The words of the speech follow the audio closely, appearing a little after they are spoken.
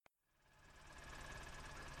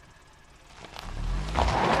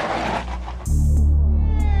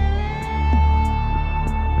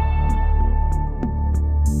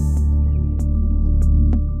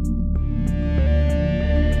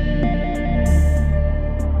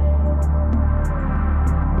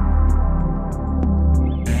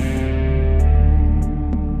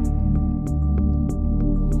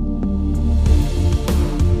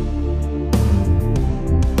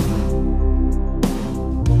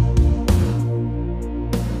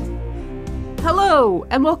Hello,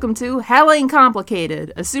 and welcome to Hell Ain't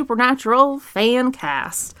Complicated, a supernatural fan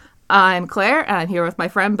cast. I'm Claire, and I'm here with my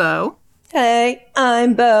friend Bo. Hey,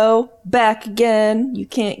 I'm Bo. Back again. You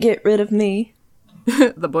can't get rid of me.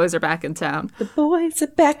 The boys are back in town. The boys are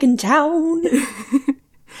back in town.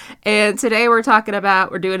 And today we're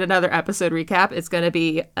doing another episode recap. It's going to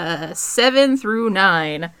be 7 through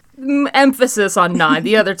 9. Emphasis on 9.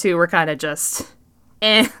 The other two were kind of just,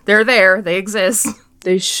 they're there. They exist.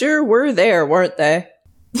 They sure were there, weren't they?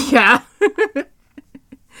 Yeah.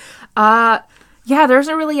 Yeah, there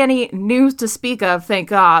isn't really any news to speak of, thank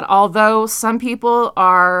God. Although some people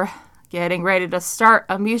are getting ready to start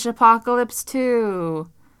Amnesia Apocalypse 2.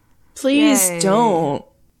 Please Yay. don't.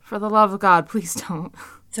 For the love of God, please don't.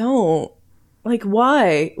 Don't. Like,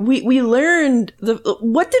 why? We learned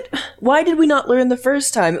why did we not learn the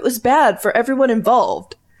first time? It was bad for everyone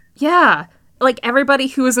involved. Yeah. Like, everybody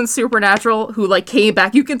who is in Supernatural who, like, came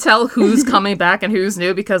back, you can tell who's coming back and who's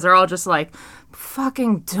new because they're all just like,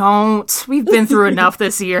 fucking don't. We've been through enough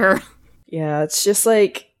this year. Yeah, it's just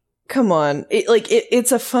like, come on.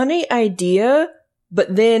 It's a funny idea,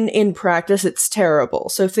 but then in practice it's terrible.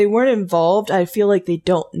 So if they weren't involved, I feel like they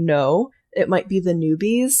don't know. It might be the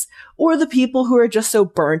newbies or the people who are just so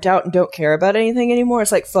burnt out and don't care about anything anymore.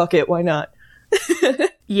 It's like, fuck it, why not?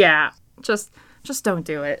 Yeah, just don't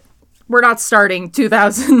do it. We're not starting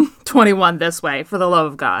 2021 this way, for the love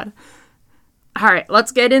of God. All right,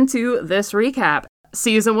 let's get into this recap.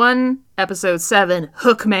 Season 1, Episode 7,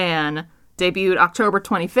 Hookman, debuted October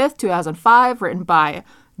 25th, 2005, written by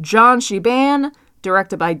John Shiban,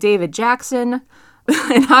 directed by David Jackson.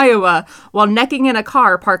 In Iowa, while necking in a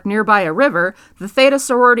car parked nearby a river, the Theta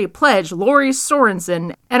sorority pledge Lori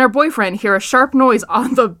Sorensen and her boyfriend hear a sharp noise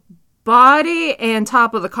on the body and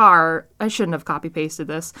top of the car. I shouldn't have copy-pasted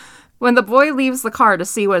this. When the boy leaves the car to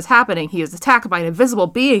see what is happening, he is attacked by an invisible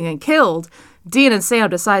being and killed. Dean and Sam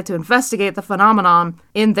decide to investigate the phenomenon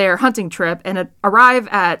in their hunting trip and arrive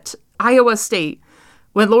at Iowa State.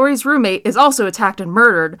 When Lori's roommate is also attacked and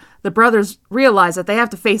murdered, the brothers realize that they have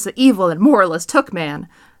to face the evil and moralist Hookman.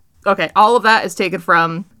 Okay, all of that is taken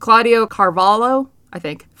from Claudio Carvalho, I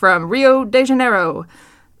think, from Rio de Janeiro.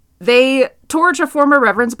 They torch a former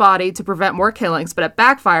reverend's body to prevent more killings, but it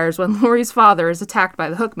backfires when Lori's father is attacked by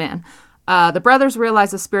the Hookman. The brothers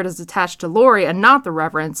realize the spirit is attached to Lori and not the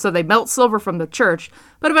reverend, so they melt silver from the church,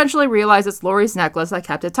 but eventually realize it's Lori's necklace that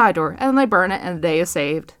kept at Tidor, and they burn it, and the day is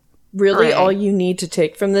saved. Really, Hooray. all you need to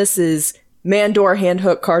take from this is man door, hand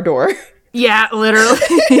hook, car door. Yeah, literally.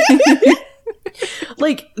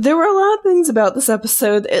 Like, there were a lot of things about this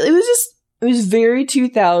episode. It was very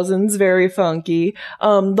 2000s, very funky.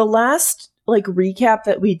 The last, recap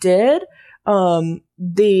that we did,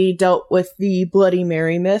 they dealt with the Bloody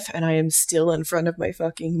Mary myth, and I am still in front of my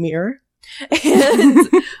fucking mirror. And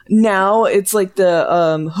now it's like the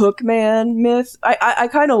Hookman myth. I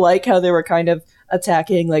kind of like how they were kind of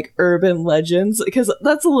attacking urban legends, because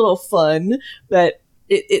that's a little fun, but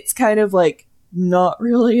it's kind of not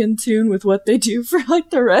really in tune with what they do for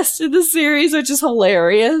the rest of the series, which is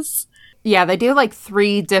hilarious. Yeah, they do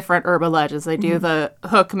 3 different urban legends. They do the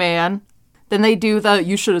Hookman, then they do the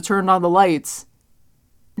you should have turned on the lights.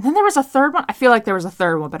 And then there was a third one. I feel like there was a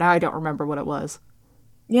third one, but I don't remember what it was.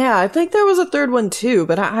 Yeah, I think there was a third one too,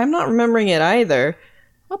 but I'm not remembering it either.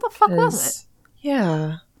 What the fuck was it?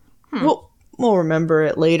 Yeah. We'll remember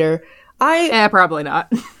it later. Probably not.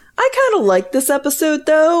 I kind of liked this episode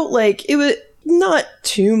though. It was not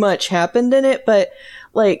too much happened in it, but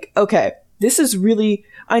okay, this is really,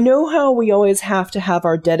 I know how we always have to have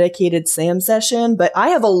our dedicated Sam session, but I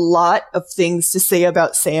have a lot of things to say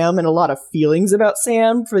about Sam and a lot of feelings about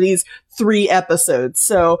Sam for these 3 episodes.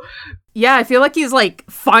 So yeah, I feel like he's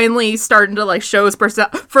finally starting to show his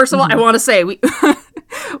personality. First of all, I want to say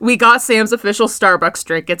we got Sam's official Starbucks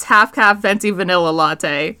drink. It's half-calf venti vanilla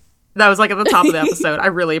latte. That was at the top of the episode. I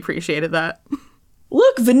really appreciated that.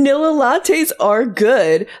 Look, vanilla lattes are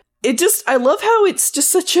good. I love how it's just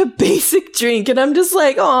such a basic drink, and I'm just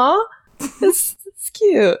aw, it's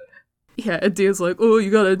cute. Yeah, and Dean's oh,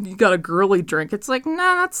 you got a girly drink. It's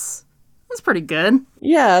nah, that's pretty good.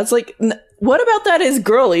 Yeah, it's what about that is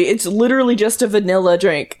girly? It's literally just a vanilla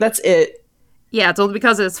drink. That's it. Yeah, it's only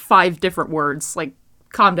because it's 5 different words.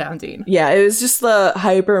 Calm down, Dean. Yeah, it was just the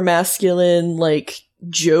hyper masculine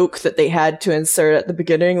joke that they had to insert at the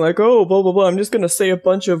beginning, oh, blah blah blah, I'm just gonna say a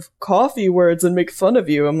bunch of coffee words and make fun of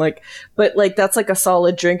you. I'm but that's a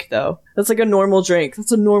solid drink though. That's a normal drink.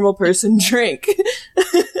 That's a normal person drink.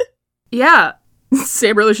 Yeah,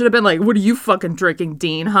 Sam really should have been what are you fucking drinking,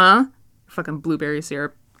 Dean, huh? Fucking blueberry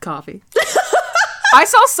syrup coffee. I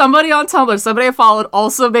saw somebody on Tumblr, somebody I followed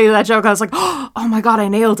also made that joke. I was oh my god, I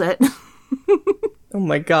nailed it. Oh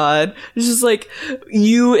my god. It's just like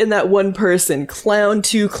you and that one person, clown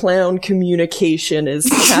to clown communication is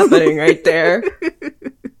happening right there.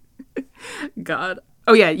 God.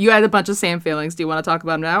 Oh yeah, you had a bunch of Sam feelings. Do you want to talk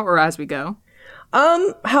about them now or as we go?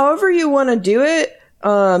 However you want to do it.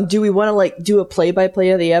 Do we want to like do a play-by-play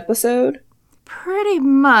of the episode? Pretty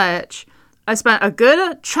much. I spent a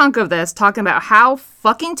good chunk of this talking about how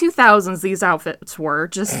fucking 2000s these outfits were.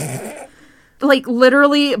 Just like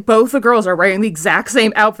literally both the girls are wearing the exact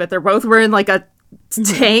same outfit. They're both wearing like a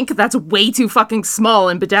tank that's way too fucking small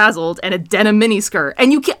and bedazzled and a denim miniskirt.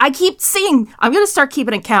 And I keep seeing, I'm going to start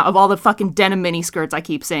keeping account of all the fucking denim miniskirts I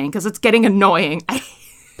keep saying because it's getting annoying.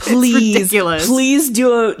 Please, it's ridiculous. Please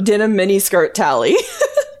do a denim miniskirt tally.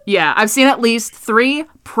 Yeah, I've seen at least 3,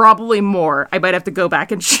 probably more. I might have to go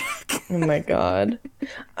back and check. Oh my god.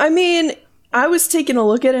 I mean, I was taking a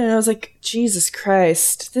look at it and I was like, Jesus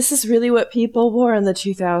Christ, this is really what people wore in the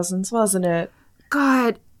 2000s, wasn't it?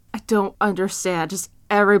 God, I don't understand. Just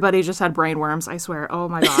everybody just had brainworms, I swear. Oh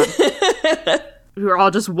my god. We were all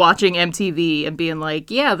just watching MTV and being like,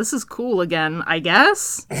 yeah, this is cool again, I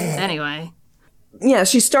guess. Anyway. Yeah,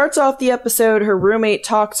 she starts off the episode, her roommate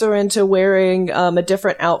talks her into wearing a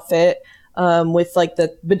different outfit with like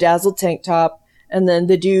the bedazzled tank top. And then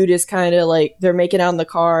the dude is kind of like, they're making out in the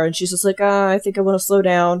car and she's just like, I think I want to slow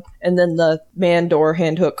down. And then the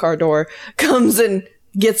hand hook car door comes and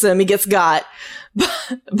gets him. He gets got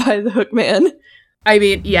by the hook man. I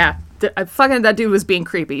mean, yeah, fucking that dude was being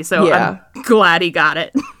creepy. So yeah. I'm glad he got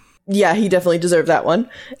it. Yeah, he definitely deserved that one.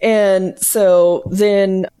 And so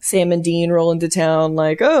then Sam and Dean roll into town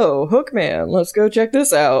like, oh, Hookman, let's go check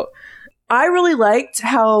this out. I really liked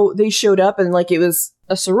how they showed up and like it was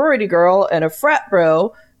a sorority girl and a frat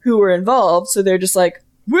bro who were involved. So they're just like,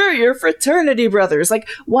 we're your fraternity brothers. Like,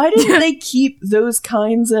 why didn't they keep those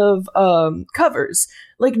kinds of covers?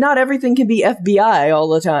 Like, not everything can be FBI all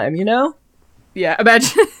the time, you know? Yeah,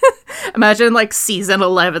 imagine like season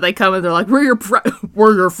 11, they come and they're like, we're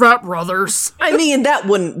your frat brothers. I mean, that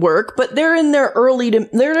wouldn't work, but they're in their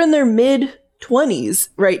mid 20s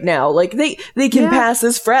right now. Like they can pass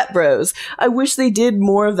as frat bros. I wish they did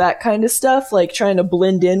more of that kind of stuff, like trying to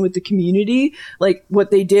blend in with the community. Like what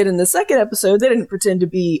they did in the second episode, they didn't pretend to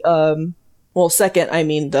be, the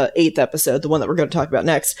 8th episode, the one that we're going to talk about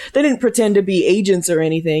next. They didn't pretend to be agents or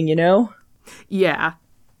anything, you know? Yeah.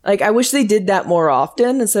 Like, I wish they did that more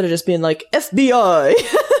often instead of just being like, FBI.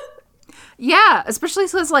 Yeah, especially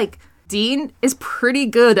since, like, Dean is pretty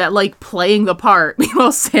good at, like, playing the part.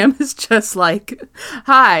 Meanwhile, Sam is just like,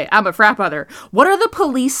 hi, I'm a frat brother. What are the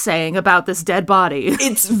police saying about this dead body?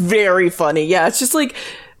 It's very funny. Yeah, it's just like,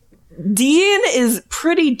 Dean is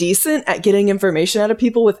pretty decent at getting information out of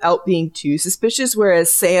people without being too suspicious,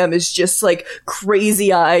 whereas Sam is just, like,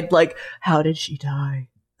 crazy-eyed, like, how did she die?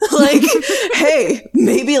 Like, hey,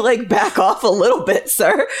 maybe like back off a little bit,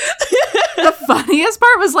 sir. The funniest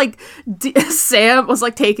part was like Sam was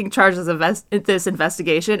like taking charge of this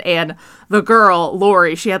investigation, and the girl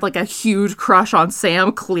Lori, she had like a huge crush on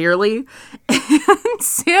Sam, clearly, and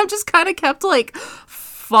Sam just kind of kept like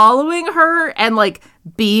following her and like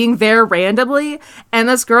being there randomly, and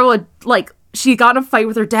this girl would like she got in a fight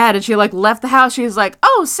with her dad, and she like left the house. She was like,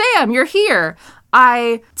 "Oh, Sam, you're here.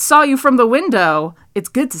 I saw you from the window. It's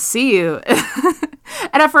good to see you."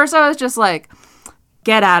 And at first I was just like,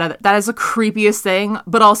 get out of it. That is the creepiest thing.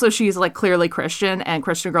 But also she's like clearly Christian, and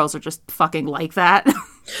Christian girls are just fucking like that.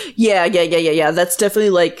 Yeah. That's definitely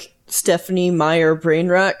like Stephenie Meyer brain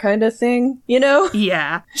rot kind of thing, you know?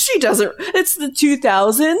 Yeah. She doesn't, it's the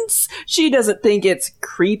 2000s. She doesn't think it's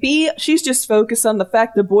creepy. She's just focused on the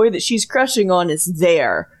fact the boy that she's crushing on is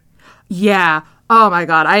there. Yeah. Oh my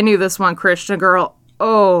god, I knew this one Christian girl.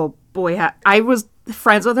 Oh boy, I was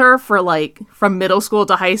friends with her for like from middle school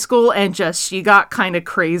to high school, and just she got kind of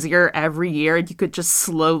crazier every year, and you could just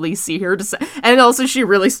slowly see her and also she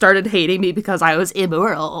really started hating me because I was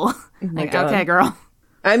immoral. Oh like, god. Okay, girl.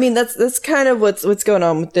 I mean, that's kind of what's going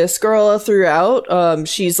on with this girl throughout.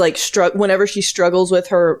 She's like whenever she struggles with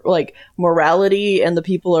her like morality and the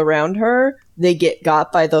people around her, they get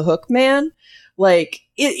got by the hook man. Like,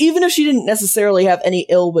 even if she didn't necessarily have any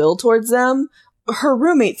ill will towards them, her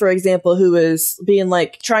roommate, for example, who was being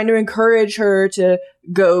like trying to encourage her to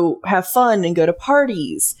go have fun and go to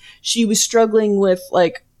parties, she was struggling with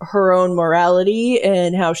like her own morality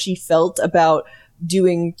and how she felt about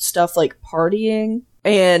doing stuff like partying.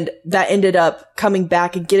 And that ended up coming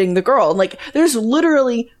back and getting the girl. And like, there's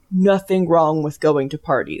literally nothing wrong with going to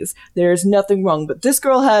parties. There's nothing wrong. But this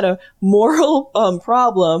girl had a moral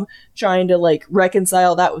problem trying to like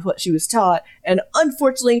reconcile that with what she was taught. And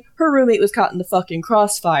unfortunately, her roommate was caught in the fucking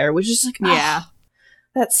crossfire, which is like, yeah,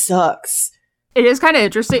 that sucks. It is kind of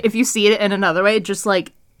interesting if you see it in another way, just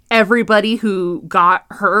like everybody who got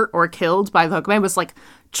hurt or killed by the Hookman was like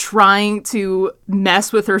trying to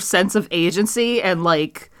mess with her sense of agency and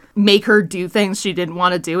like make her do things she didn't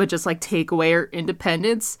want to do and just like take away her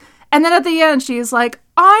independence. And then at the end, she's like,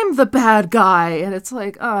 I'm the bad guy. And it's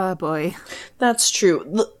like, oh boy. That's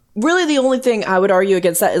true. Really, the only thing I would argue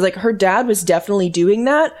against that is like her dad was definitely doing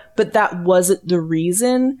that, but that wasn't the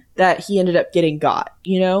reason that he ended up getting got,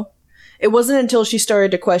 you know? It wasn't until she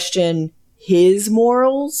started to question his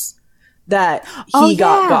morals that he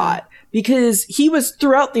got. Because he was,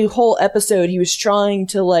 throughout the whole episode, he was trying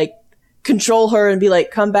to like control her and be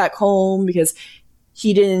like, come back home, because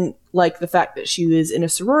he didn't like the fact that she was in a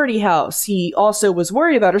sorority house. He also was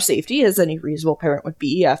worried about her safety, as any reasonable parent would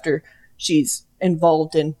be after she's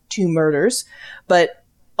involved in 2 murders. But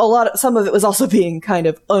some of it was also being kind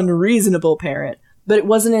of unreasonable parent. But it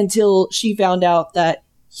wasn't until she found out that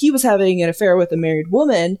he was having an affair with a married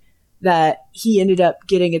woman that he ended up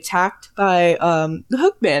getting attacked by the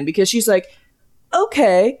Hookman, because she's like,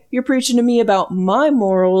 okay, you're preaching to me about my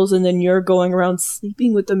morals, and then you're going around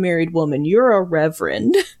sleeping with a married woman. You're a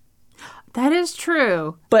reverend. That is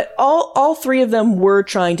true. But all 3 of them were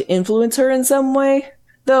trying to influence her in some way.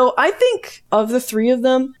 Though I think of the 3 of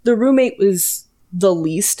them, the roommate was the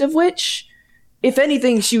least of which. If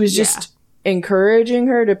anything, she was just encouraging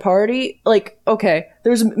her to party. Like, okay,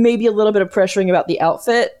 there's maybe a little bit of pressuring about the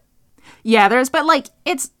outfit. Yeah, but like,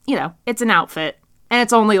 it's, you know, it's an outfit. And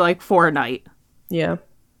it's only like for a night. Yeah.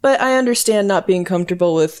 But I understand not being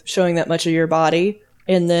comfortable with showing that much of your body.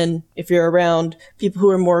 And then if you're around people who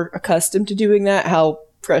are more accustomed to doing that, how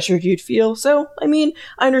pressured you'd feel. So, I mean,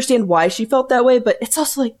 I understand why she felt that way, but it's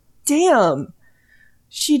also like, damn,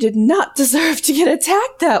 she did not deserve to get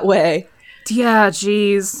attacked that way. Yeah,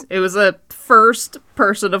 geez. It was a first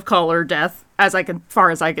person of color death,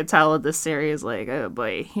 far as I could tell in this series. Like, oh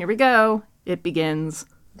boy, here we go. It begins.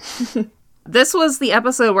 This was the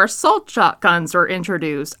episode where salt shotguns were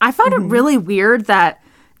introduced. I found it really weird that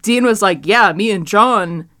Dean was like, yeah, me and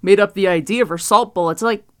John made up the idea for salt bullets.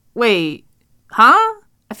 Like, wait, huh?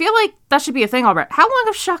 I feel like that should be a thing already. How long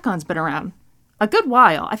have shotguns been around? A good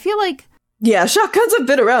while. I feel like... Yeah, shotguns have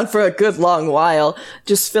been around for a good long while,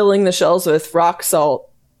 just filling the shells with rock salt.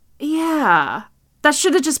 Yeah. That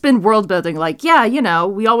should have just been world building. Like, yeah, you know,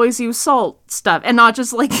 we always use salt stuff. And not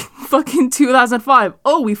just like fucking 2005.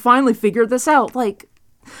 Oh, we finally figured this out. Like,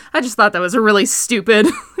 I just thought that was a really stupid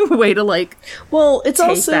way to like... Well, it's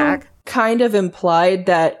also kind of implied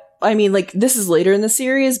that, I mean, like, this is later in the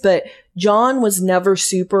series, but John was never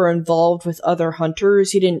super involved with other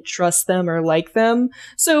hunters. He didn't trust them or like them.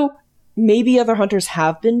 So maybe other hunters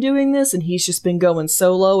have been doing this and he's just been going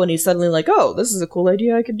solo and he's suddenly like, oh, this is a cool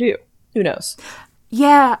idea I could do. Who knows?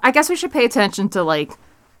 Yeah, I guess we should pay attention to, like,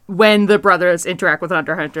 when the brothers interact with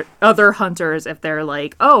other hunters, if they're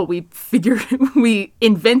like, oh, we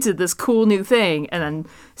invented this cool new thing, and then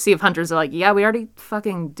see if hunters are like, yeah, we already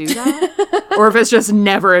fucking do that? Or if it's just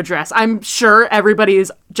never addressed. I'm sure everybody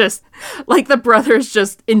is just, like, the brothers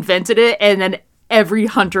just invented it, and then every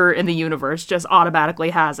hunter in the universe just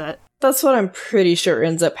automatically has it. That's what I'm pretty sure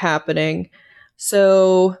ends up happening.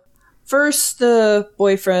 So, first the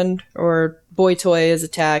boyfriend, or boy toy, is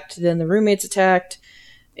attacked, then the roommate's attacked,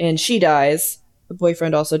 and she dies. The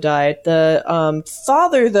boyfriend also died. The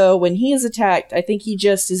father, though, when he is attacked, I think he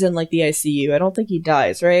just is in, like, the ICU. I don't think he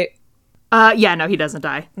dies, right? Yeah, no, he doesn't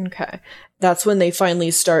die. Okay. That's when they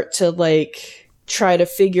finally start to, like, try to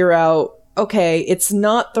figure out, okay, it's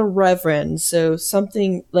not the Reverend, so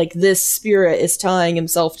something like this spirit is tying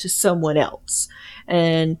himself to someone else.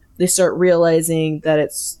 And they start realizing that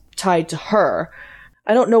it's tied to her.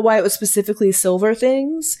 I don't know why it was specifically silver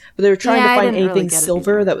things, but they were trying to find anything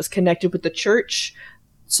silver that was connected with the church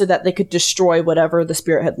so that they could destroy whatever the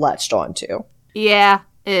spirit had latched onto. Yeah.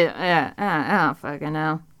 I don't fucking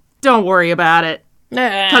know. Don't worry about it.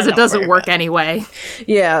 Because it doesn't work anyway.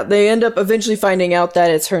 Yeah, they end up eventually finding out that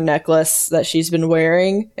it's her necklace that she's been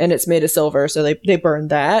wearing, and it's made of silver, so they burn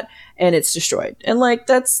that, and it's destroyed. And, like,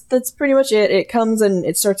 that's pretty much it. It comes and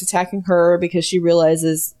it starts attacking her because she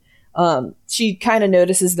realizes... she kind of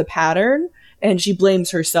notices the pattern, and she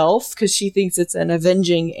blames herself because she thinks it's an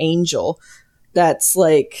avenging angel that's,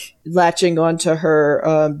 like, latching onto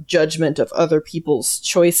her judgment of other people's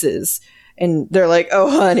choices. And they're like, oh,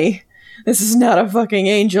 honey, this is not a fucking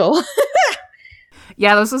angel.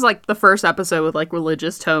 Yeah, this is, like, the first episode with, like,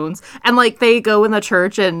 religious tones. And, like, they go in the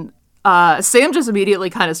church and Sam just immediately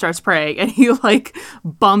kind of starts praying, and he, like,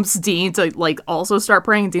 bumps Dean to, like, also start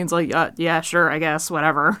praying. Dean's like, yeah, sure, I guess,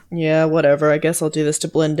 whatever. Yeah, whatever. I guess I'll do this to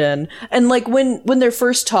blend in. And, like, when they're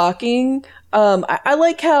first talking, I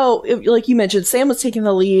like how, like you mentioned, Sam was taking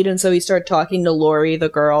the lead, and so he started talking to Lori, the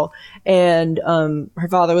girl, and her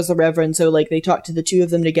father was the Reverend, so like they talked to the two of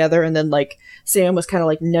them together, and then like Sam was kind of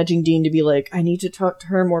like nudging Dean to be like, I need to talk to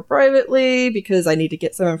her more privately because I need to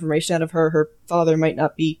get some information out of her. Her father might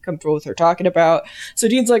not be comfortable with her talking about. So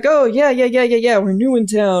Dean's like, oh yeah, we're new in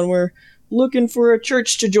town, we're looking for a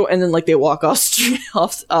church to join, and then like they walk off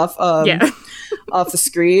off the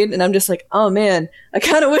screen, and I'm just like, oh man, I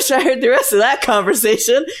kind of wish I heard the rest of that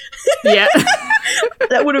conversation. Yeah.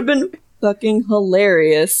 That would have been fucking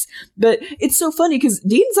hilarious. But it's so funny because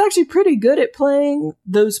Dean's actually pretty good at playing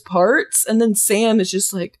those parts, and then Sam is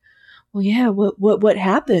just like, well, yeah, what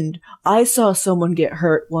happened? I saw someone get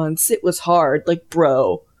hurt once. It was hard. Like,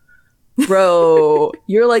 bro,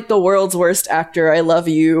 you're like the world's worst actor. I love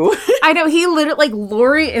you. I know, he literally, like,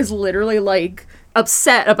 Lori is literally, like,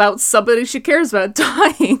 upset about somebody she cares about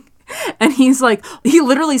dying. And he's like, he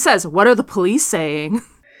literally says, what are the police saying?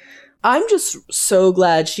 I'm just so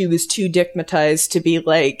glad she was too dickmatized to be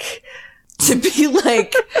like,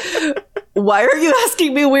 why are you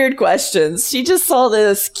asking me weird questions? She just saw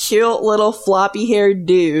this cute little floppy haired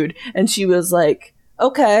dude, and she was like,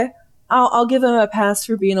 okay, I'll give him a pass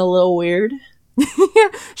for being a little weird. Yeah,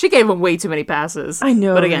 she gave him way too many passes. I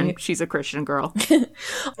know, but again, right? She's a Christian girl.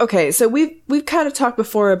 Okay, so we've kind of talked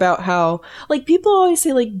before about how, like, people always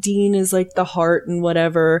say like Dean is like the heart and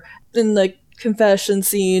whatever. In the confession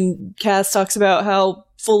scene, Cass talks about how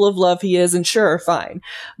full of love he is, and sure, fine.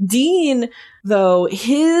 Dean, though,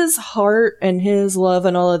 his heart and his love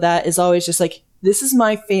and all of that is always just like, this is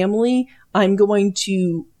my family. I'm going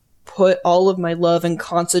to put all of my love and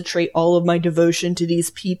concentrate all of my devotion to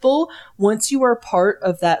these people. Once you are part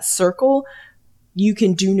of that circle, you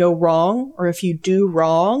can do no wrong, or if you do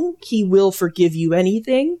wrong, he will forgive you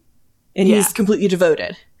anything, and he's completely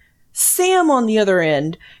devoted. Sam, on the other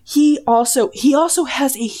end, he also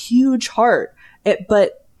has a huge heart,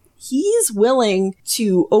 but he's willing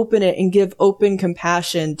to open it and give open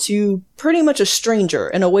compassion to pretty much a stranger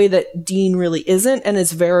in a way that Dean really isn't, and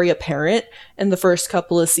is very apparent in the first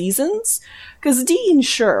couple of seasons. Because Dean,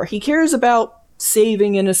 sure, he cares about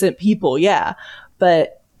saving innocent people, yeah,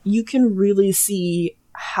 but you can really see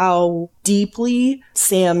how deeply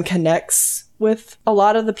Sam connects with a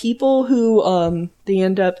lot of the people who they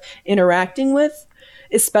end up interacting with,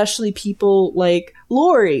 especially people like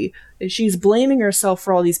Lori. She's blaming herself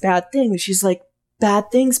for all these bad things. She's like,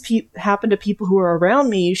 bad things happen to people who are around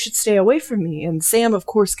me. You should stay away from me. And Sam, of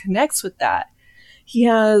course, connects with that. He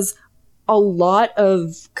has a lot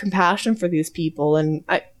of compassion for these people. And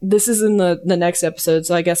this is in the next episode,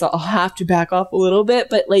 so I guess I'll have to back off a little bit.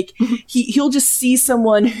 But like, he'll just see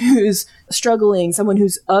someone who's struggling, someone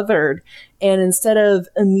who's othered, and instead of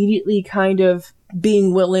immediately kind of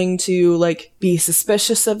being willing to like be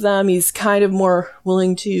suspicious of them, he's kind of more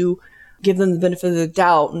willing to give them the benefit of the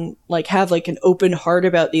doubt and like have like an open heart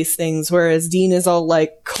about these things, whereas Dean is all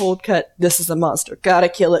like cold cut, this is a monster, gotta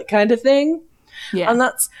kill it kind of thing. Yeah. And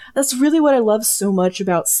that's really what I love so much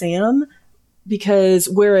about Sam, because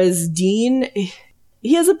whereas Dean,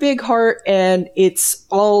 he has a big heart and it's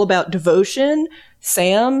all about devotion,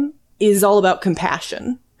 Sam is all about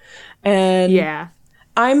compassion. And yeah.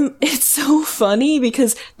 It's so funny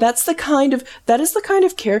because that is the kind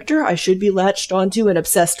of character I should be latched onto and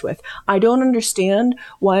obsessed with. I don't understand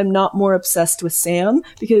why I'm not more obsessed with Sam,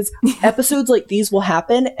 because episodes like these will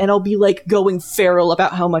happen and I'll be like going feral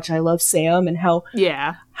about how much I love Sam and how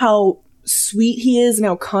sweet he is and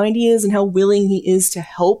how kind he is and how willing he is to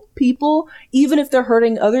help people, even if they're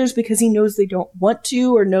hurting others because he knows they don't want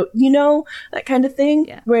to, or that kind of thing.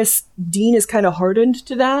 Yeah. Whereas Dean is kind of hardened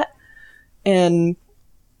to that. And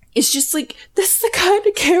it's just like, this is the kind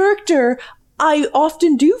of character I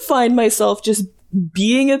often do find myself just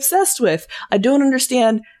being obsessed with. I don't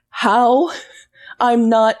understand how I'm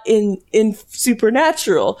not in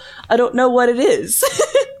Supernatural. I don't know what it is.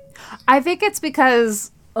 I think it's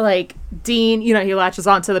because, like, Dean, he latches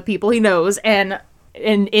onto the people he knows, and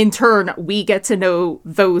in turn, we get to know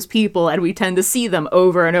those people, and we tend to see them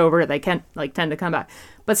over and over. They tend to come back.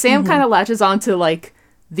 But Sam kind of latches onto, like,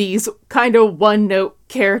 these kind of one-note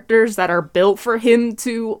characters that are built for him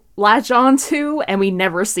to latch onto, and we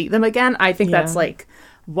never see them again. I think that's, like,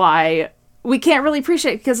 why we can't really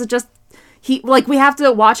appreciate it, because it just, we have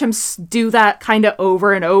to watch him do that kind of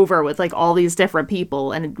over and over with, like, all these different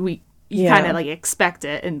people, and you kind of, like, expect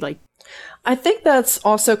it, and, like, I think that's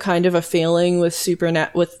also kind of a failing with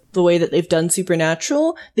with the way that they've done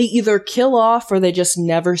Supernatural. They either kill off or they just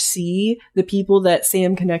never see the people that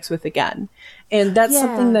Sam connects with again. And that's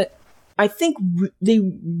something that I think they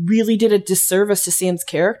really did a disservice to Sam's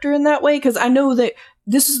character in that way, because I know that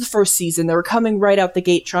this is the first season. They were coming right out the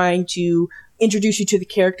gate trying to introduce you to the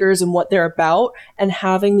characters and what they're about, and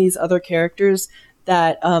having these other characters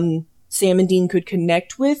that Sam and Dean could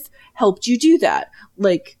connect with helped you do that.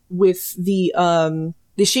 Like with the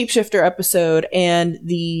shapeshifter episode and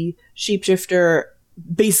the shapeshifter,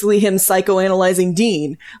 basically him psychoanalyzing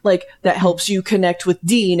Dean, like that helps you connect with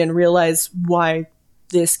Dean and realize why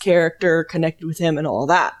this character connected with him and all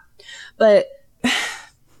that. But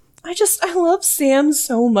I love Sam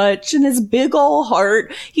so much, and his big ol'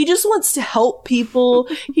 heart. He just wants to help people.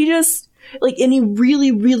 He just, like, and he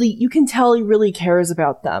really, really, you can tell he really cares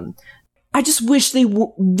about them. I just wish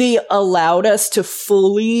they allowed us to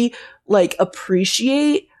fully, like,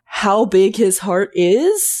 appreciate how big his heart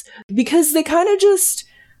is, because they kind of just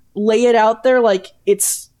lay it out there like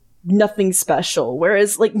it's nothing special.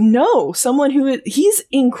 Whereas, like, no, he's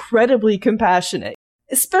incredibly compassionate.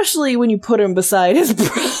 Especially when you put him beside his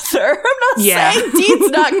brother. I'm not saying Dean's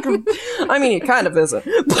not... I mean, he kind of isn't.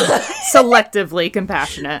 But selectively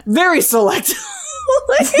compassionate. Very selective.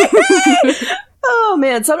 Oh,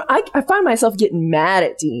 man. So I find myself getting mad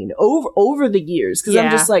at Dean over the years. Because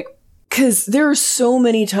I'm just like... Because there are so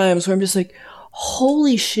many times where I'm just like,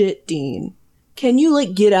 holy shit, Dean. Can you,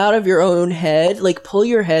 like, get out of your own head? Like, pull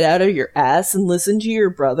your head out of your ass and listen to your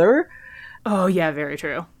brother? Oh, yeah, very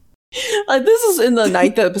true. This is in the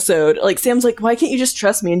 9th episode. Like, Sam's like, why can't you just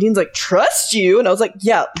trust me? And Dean's like, trust you? And I was like,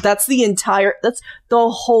 yeah, that's the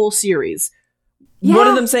whole series. Yeah. One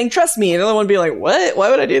of them saying, trust me. And the other one being like, what? Why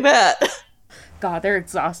would I do that? God, they're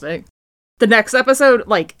exhausting. The next episode,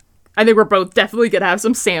 like, I think we're both definitely going to have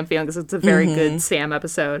some Sam feelings. It's a very good Sam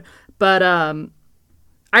episode. But,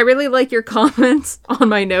 I really like your comments on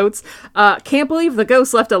my notes. Can't believe the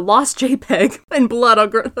ghost left a lost JPEG in blood on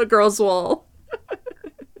the girl's wall.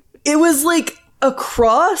 It was like a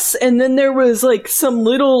cross, and then there was like some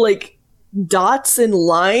little like dots and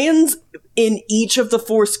lines in each of the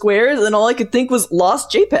 4 squares, and all I could think was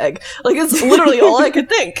lost JPEG. Like, it's literally all I could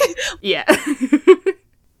think. Yeah.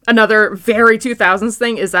 Another very 2000s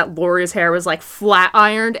thing is that Laurie's hair was like flat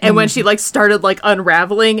ironed, and when she like started like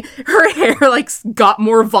unraveling, her hair like got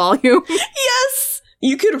more volume. Yes!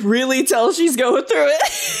 You could really tell she's going through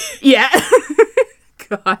it. Yeah.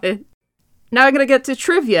 God. Now I'm gonna get to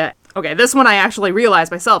trivia. Okay, this one I actually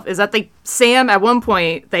realized myself, is that Sam, at one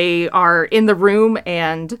point, they are in the room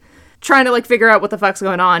and trying to, like, figure out what the fuck's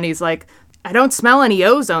going on. He's like, I don't smell any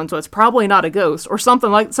ozone, so it's probably not a ghost, or something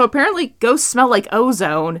like... So apparently ghosts smell like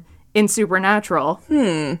ozone in Supernatural.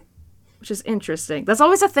 Which is interesting. That's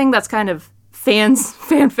always a thing that's kind of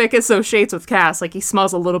fanfic associates with Cass. Like, he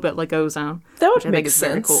smells a little bit like ozone. That would make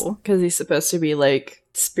sense. Very cool. Because he's supposed to be, like,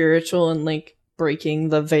 spiritual and, like, breaking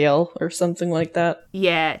the veil or something like that.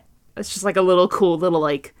 Yeah. It's just like a little cool little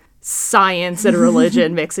like science and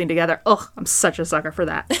religion mixing together. Ugh, I'm such a sucker for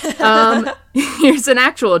that. Here's an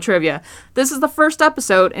actual trivia. This is the first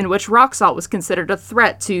episode in which rock salt was considered a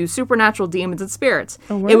threat to supernatural demons and spirits.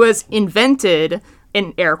 Oh, what? It was invented,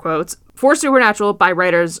 in air quotes, for Supernatural by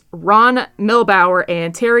writers Ron Milbauer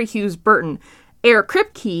and Terry Hughes Burton. Eric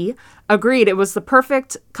Kripke agreed it was the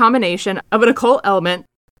perfect combination of an occult element.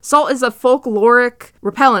 Salt is a folkloric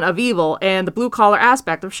repellent of evil and the blue-collar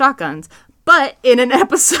aspect of shotguns. But in an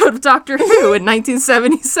episode of Doctor Who in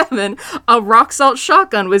 1977, a rock salt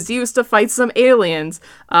shotgun was used to fight some aliens.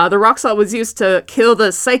 The rock salt was used to kill the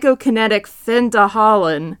psychokinetic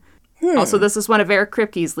Fendahalan. Also, this is one of Eric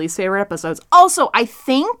Kripke's least favorite episodes. Also, I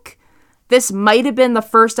think this might have been the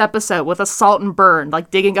first episode with a salt and burn, like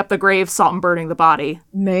digging up the grave, salt and burning the body.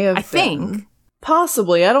 May have been. I think.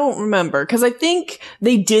 Possibly. I don't remember. Because I think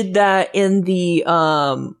they did that in the,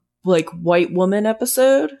 like, White Woman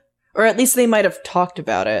episode. Or at least they might have talked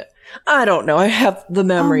about it. I don't know. I have the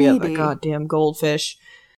memory of a goddamn goldfish.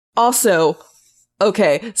 Also,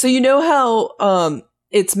 okay, so you know how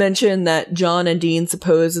it's mentioned that John and Dean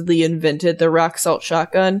supposedly invented the rock salt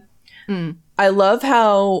shotgun? I love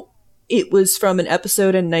how it was from an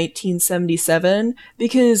episode in 1977,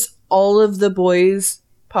 because all of the boys'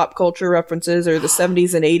 pop culture references are the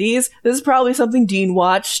 70s and 80s. This is probably something Dean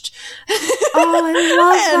watched. Oh, I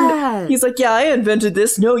love that. He's like, yeah, I invented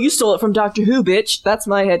this. No, you stole it from Doctor Who, bitch. That's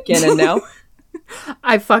my headcanon now.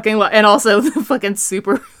 I fucking love... And also, the fucking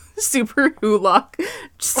super Who lock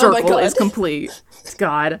circle is complete.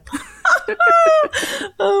 God.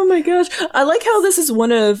 Oh my gosh. I like how this is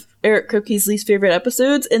one of Eric Kripke's least favorite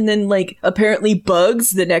episodes, and then, like, apparently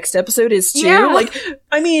Bugs, the next episode, is too. Yeah. Like,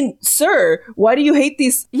 I mean, sir, why do you hate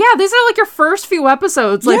these? Yeah, these are, like, your first few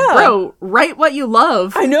episodes. Like, bro, write what you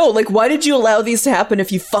love. I know, like, why did you allow these to happen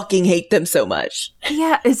if you fucking hate them so much?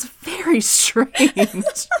 Yeah, it's very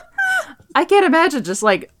strange. I can't imagine just,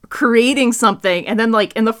 like, creating something and then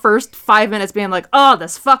like in the first 5 minutes being like, oh,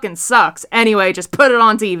 this fucking sucks. Anyway, just put it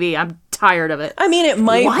on TV. I'm tired of it. I mean, it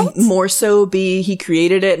might more so be he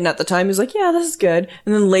created it and at the time he was like, yeah, this is good.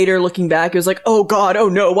 And then later looking back, it was like, oh God, oh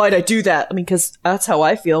no, why'd I do that? I mean, because that's how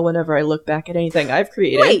I feel whenever I look back at anything I've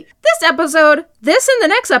created. Wait, this and the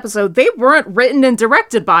next episode, they weren't written and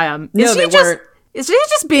directed by him. No, they weren't. Is he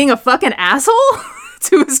just being a fucking asshole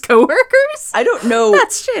to his coworkers? I don't know.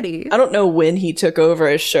 That's shitty. I don't know when he took over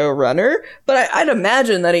as showrunner, but I'd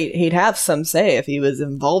imagine that he'd have some say if he was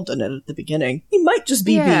involved in it at the beginning. He might just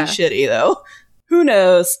be being shitty, though. Who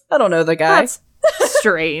knows? I don't know the guy. That's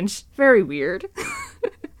strange. Very weird.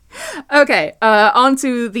 Okay, on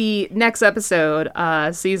to the next episode,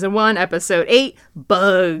 season 1, episode 8,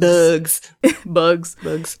 Bugs.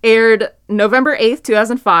 Bugs. Aired November 8th,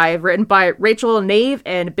 2005, written by Rachel Nave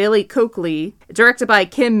and Billy Coakley, directed by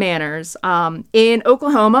Kim Manners. In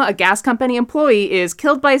Oklahoma, a gas company employee is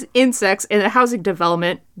killed by insects in a housing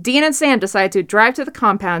development. Dean and Sam decide to drive to the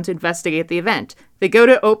compound to investigate the event. They go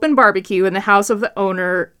to open barbecue in the house of the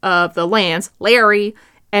owner of the lands, Larry,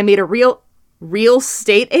 and meet a real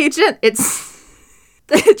estate agent.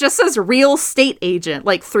 It just says real estate agent,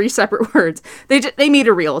 like 3 separate words. They meet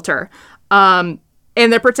a realtor, and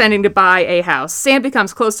they're pretending to buy a house. Sam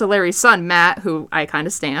becomes close to Larry's son, Matt, who I kind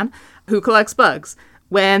of stan, who collects bugs.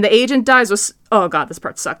 When the agent dies with... Oh god, this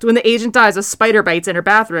part sucked. When the agent dies with spider bites in her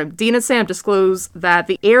bathroom, Dean and Sam disclose that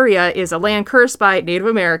the area is a land cursed by Native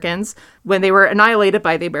Americans when they were annihilated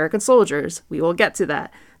by the American soldiers. We will get to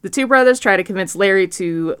that. The 2 brothers try to convince Larry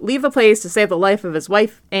to leave the place to save the life of his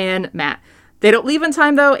wife and Matt. They don't leave in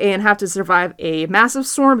time, though, and have to survive a massive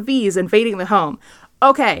swarm of bees invading the home.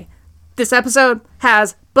 Okay, this episode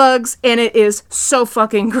has bugs, and it is so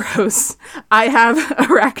fucking gross. I have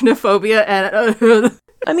arachnophobia, and...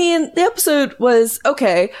 I mean, the episode was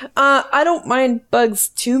okay. I don't mind bugs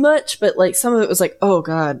too much, but like some of it was like, oh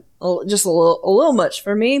god, just a little much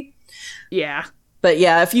for me. Yeah. But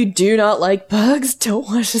yeah, if you do not like bugs, don't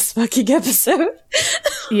watch this fucking episode.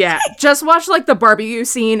 Yeah, just watch like the barbecue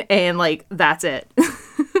scene and like that's it.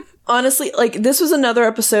 Honestly, like this was another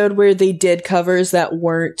episode where they did covers that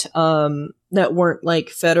weren't like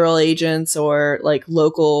federal agents or like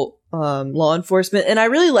local law enforcement, and I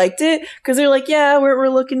really liked it because they're like, yeah, we're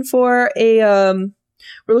looking for a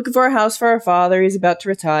house for our father. He's about to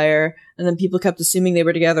retire. And then people kept assuming they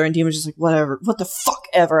were together, and Dean was just like, whatever, what the fuck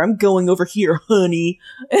ever. I'm going over here, honey.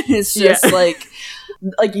 And it's just like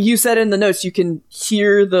you said in the notes, you can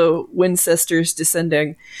hear the Wincesters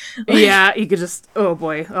descending. Yeah, you could just, oh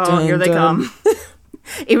boy, dun, here they come.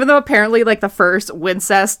 Even though apparently like the first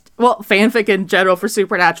Wincest, well, fanfic in general for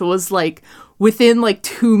Supernatural was like within like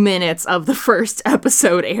 2 minutes of the first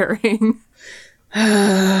episode airing.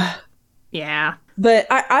 Yeah. But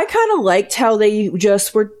I kind of liked how they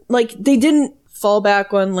just were, like, they didn't fall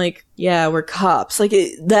back on, like, yeah, we're cops. Like,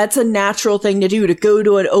 that's a natural thing to do, to go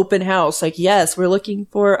to an open house. Like, yes, we're looking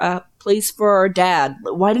for a place for our dad.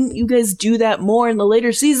 Why didn't you guys do that more in the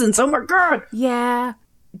later seasons? Oh my god! Yeah.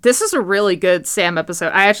 This is a really good Sam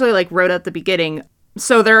episode. I actually, like, wrote at the beginning.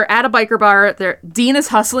 So they're at a biker bar. Dean is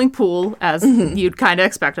hustling pool, as you'd kind of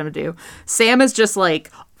expect him to do. Sam is just,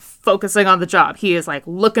 like... focusing on the job. He is like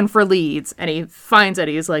looking for leads and he finds it.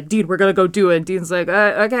 He's like, dude, we're gonna go do it. And Dean's like,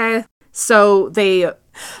 okay. So they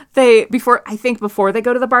before they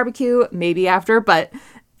go to the barbecue, maybe after, but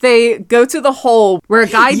they go to the hole where a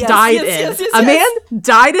guy died in. A man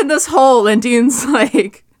died in this hole, and Dean's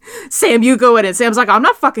like, Sam, you go in. And Sam's like, I'm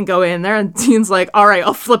not fucking going in there. And Dean's like, all right,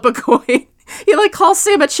 I'll flip a coin. He like calls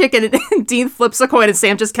Sam a chicken, and Dean flips a coin, and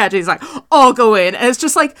Sam just catches it. He's like, I'll go in. And it's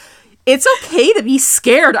just like, it's okay to be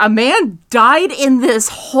scared. A man died in this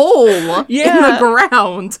hole in the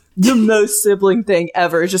ground. The most sibling thing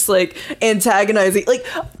ever. Just like antagonizing. Like,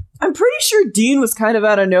 I'm pretty sure Dean was kind of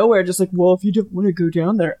out of nowhere. Just like, well, if you don't want to go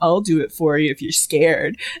down there, I'll do it for you if you're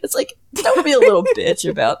scared. It's like, don't be a little bitch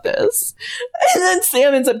about this. And then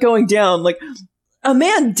Sam ends up going down. Like, a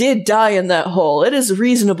man did die in that hole. It is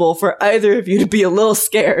reasonable for either of you to be a little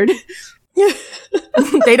scared.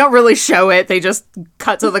 They don't really show it. They just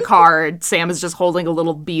cut to the car and Sam is just holding a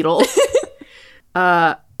little beetle.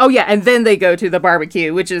 Oh yeah, and then they go to the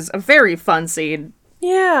barbecue, which is a very fun scene.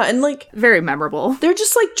 Yeah, and like very memorable. They're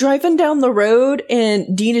just like driving down the road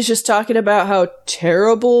and Dean is just talking about how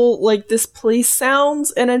terrible like this place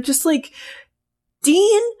sounds, and I'm just like,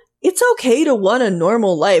 Dean, it's okay to want a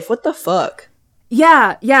normal life. What the fuck?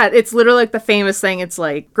 Yeah, it's literally like the famous thing. It's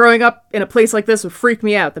like, growing up in a place like this would freak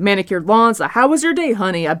me out. The manicured lawns, how was your day,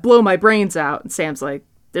 honey? I blow my brains out. And Sam's like,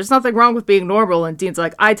 there's nothing wrong with being normal. And Dean's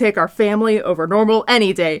like, I take our family over normal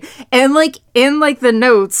any day. And like in like the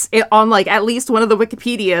notes on like at least one of the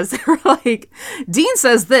Wikipedias, they're like, Dean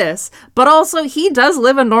says this, but also he does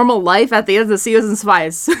live a normal life at the end of the season's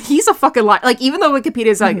five. So he's a fucking liar. Like even though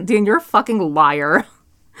Wikipedia's like, Dean, you're a fucking liar.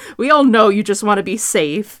 We all know you just want to be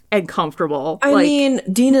safe and comfortable. I mean,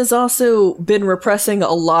 Dean has also been repressing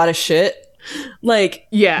a lot of shit. Like,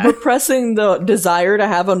 yeah, repressing the desire to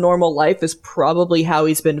have a normal life is probably how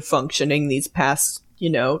he's been functioning these past,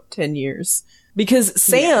 10 years. Because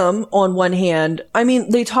Sam, on one hand, I mean,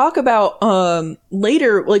 they talk about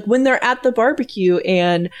later, like when they're at the barbecue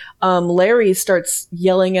and Larry starts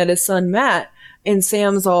yelling at his son Matt, and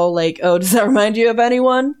Sam's all like, oh, does that remind you of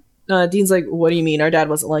anyone? Dean's like, what do you mean? Our dad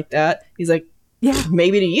wasn't like that. He's like, yeah,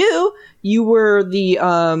 maybe to you. You were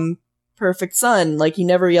the perfect son. Like, he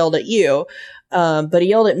never yelled at you, but he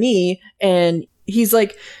yelled at me. And he's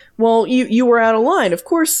like, well, you were out of line. Of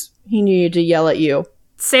course he needed to yell at you.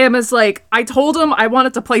 Sam is like, I told him I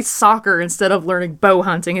wanted to play soccer instead of learning bow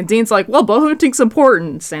hunting. And Dean's like, well, bow hunting's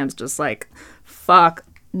important. Sam's just like, fuck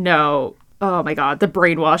no. Oh my God, the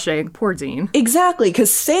brainwashing. Poor Dean. Exactly,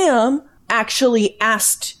 because Sam actually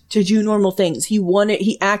asked to do normal things.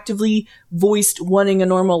 He actively voiced wanting a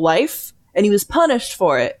normal life, and he was punished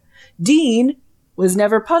for it. Dean was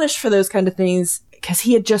never punished for those kind of things because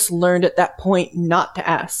he had just learned at that point not to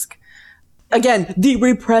ask. Again, the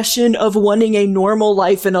repression of wanting a normal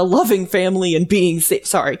life and a loving family and being safe.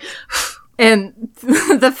 Sorry. And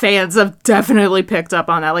the fans have definitely picked up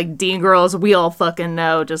on that. Like, Dean girls, we all fucking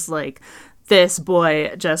know, just like, this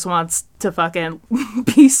boy just wants to fucking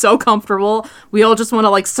be so comfortable. We all just want to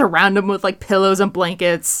like surround him with like pillows and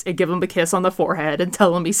blankets and give him a kiss on the forehead and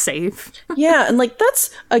tell him he's safe. Yeah, and like that's,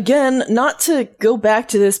 again, not to go back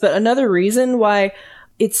to this, but another reason why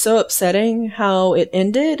it's so upsetting how it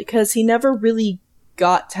ended, because he never really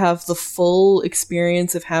got to have the full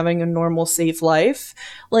experience of having a normal, safe life.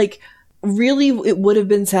 Like, really, it would have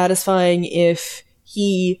been satisfying if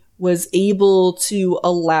he was able to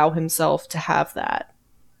allow himself to have that.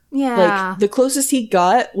 Yeah. Like, the closest he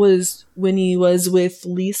got was when he was with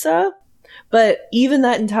Lisa, but even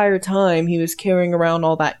that entire time, he was carrying around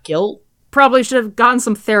all that guilt. Probably should have gotten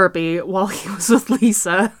some therapy while he was with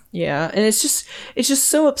Lisa. Yeah, and it's just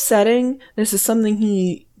so upsetting. This is something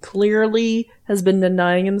he clearly has been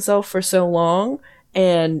denying himself for so long,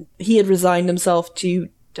 and he had resigned himself to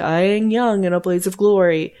dying young in a blaze of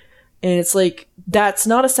glory. And it's like, that's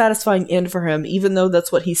not a satisfying end for him, even though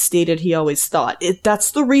that's what he stated he always thought. That's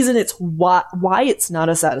the reason it's why it's not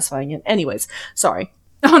a satisfying end. Anyways, sorry.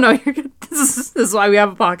 Oh no, you're good. This is why we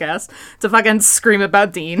have a podcast, to fucking scream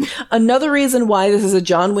about Dean. Another reason why this is a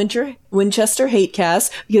John Winchester hate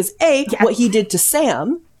cast, because A, what he did to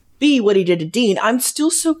Sam, B, what he did to Dean. I'm still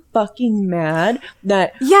so fucking mad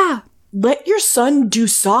that... Yeah. Let your son do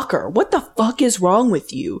soccer. What the fuck is wrong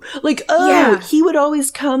with you? Like, he would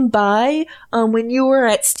always come by when you were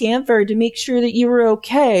at Stanford to make sure that you were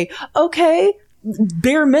okay. Okay,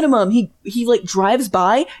 bare minimum. He like drives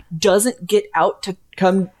by, doesn't get out to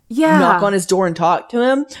come knock on his door and talk to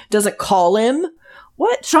him, doesn't call him.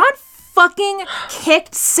 What? John fucking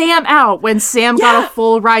kicked Sam out when Sam got a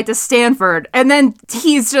full ride to Stanford. And then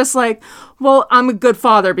he's just like, well, I'm a good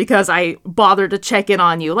father because I bothered to check in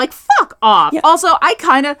on you. Like, fuck off. Yeah. Also,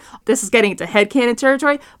 this is getting into headcanon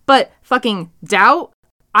territory, but fucking Doubt,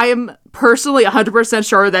 I am personally 100%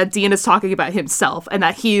 sure that Dean is talking about himself and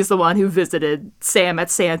that he's the one who visited Sam at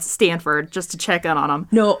Stanford just to check in on him.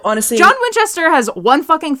 No, honestly, John Winchester has one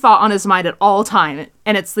fucking thought on his mind at all time,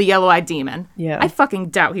 and it's the yellow-eyed demon. Yeah. I fucking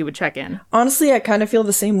doubt he would check in. Honestly, I kind of feel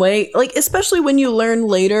the same way. Like, especially when you learn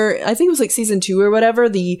later, I think it was like season 2 or whatever,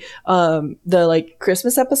 the like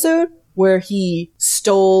Christmas episode where he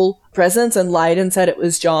stole presents and lied and said it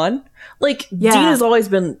was John. Like, Dean has always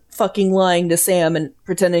been fucking lying to Sam and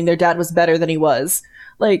pretending their dad was better than he was.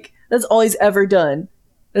 Like, that's all he's ever done.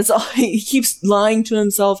 That's all. He keeps lying to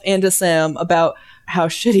himself and to Sam about how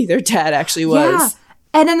shitty their dad actually was.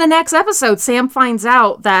 Yeah. And in the next episode, Sam finds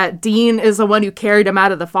out that Dean is the one who carried him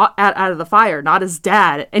out of the out of the fire, not his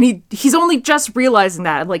dad. And he's only just realizing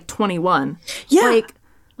that at like 21. Yeah.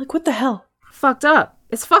 Like what the hell? Fucked up.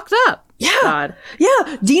 It's fucked up. Yeah. God.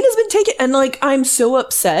 Yeah. Dean has been taken, and like, I'm so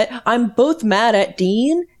upset. I'm both mad at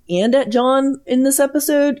Dean and at John in this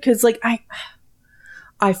episode, because like,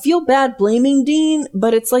 I feel bad blaming Dean,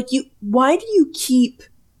 but it's like, why do you keep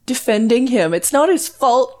defending him? It's not his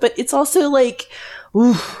fault, but it's also like,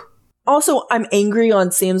 oof. Also, I'm angry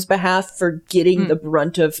on Sam's behalf for getting the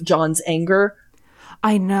brunt of John's anger.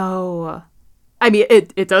 I know. I mean,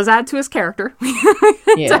 it does add to his character.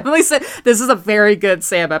 Definitely say this is a very good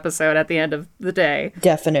Sam episode at the end of the day.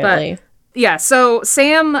 Definitely. But, yeah, so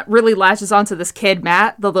Sam really latches onto this kid,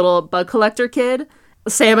 Matt, the little bug collector kid.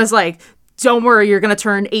 Sam is like, don't worry, you're going to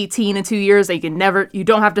turn 18 in 2 years. You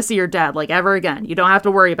don't have to see your dad, like, ever again. You don't have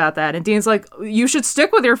to worry about that. And Dean's like, you should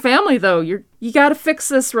stick with your family, though. You got to fix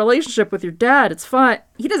this relationship with your dad. It's fine.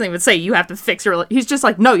 He doesn't even say you have to fix he's just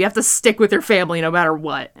like, no, you have to stick with your family no matter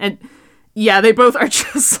what. And yeah, they both are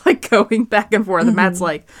just, like, going back and forth. And Matt's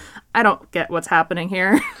like, I don't get what's happening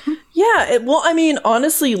here. Yeah, well, I mean,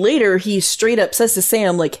 honestly, later he straight up says to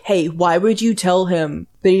Sam, like, hey, why would you tell him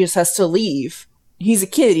that he just has to leave? He's a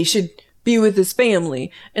kid. He should be with his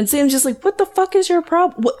family. And Sam's just like, what the fuck is your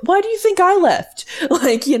problem? Why do you think I left?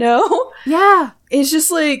 Like, you know? Yeah. It's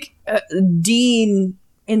just like Dean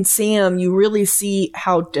and Sam, you really see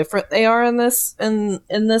how different they are in this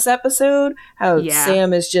episode. How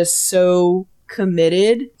Sam is just so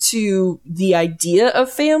committed to the idea of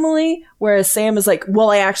family, whereas Sam is like,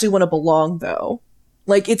 well, I actually want to belong, though.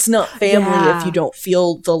 Like, it's not family if you don't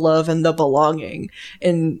feel the love and the belonging.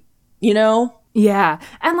 And, you know? Yeah.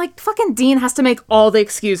 And, like, fucking Dean has to make all the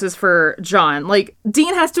excuses for John. Like,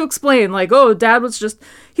 Dean has to explain, like, oh, Dad was just,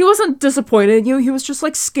 he wasn't disappointed in you. He was just,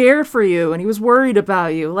 like, scared for you, and he was worried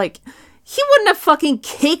about you. Like, he wouldn't have fucking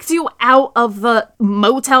kicked you out of the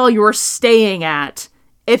motel you were staying at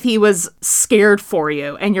if he was scared for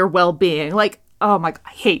you and your well-being. Like, oh my God,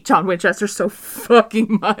 I hate John Winchester so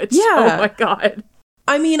fucking much. Yeah. Oh my God.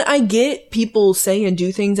 I mean, I get people say and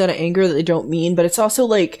do things out of anger that they don't mean, but it's also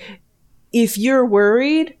like, if you're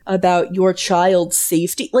worried about your child's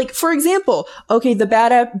safety, like, for example, okay, the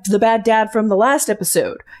bad dad from the last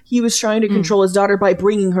episode, he was trying to control his daughter by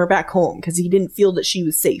bringing her back home because he didn't feel that she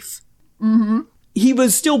was safe. Mm-hmm. He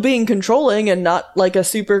was still being controlling and not, like, a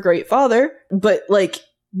super great father, but, like,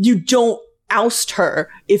 you don't oust her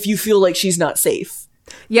if you feel like she's not safe.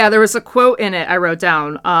 Yeah, there was a quote in it I wrote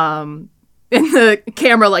down. And the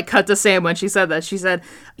camera, like, cut to Sam when she said that. She said,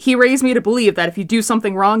 he raised me to believe that if you do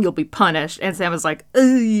something wrong, you'll be punished. And Sam was like,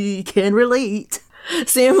 can relate.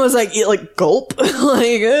 Sam was like gulp.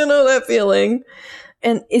 Like, I know that feeling.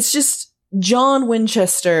 And it's just John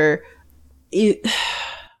Winchester.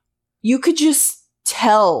 You could just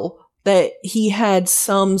tell that he had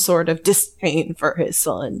some sort of disdain for his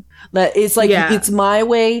son. That it's like, it's my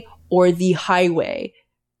way or the highway.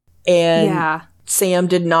 And Sam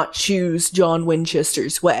did not choose John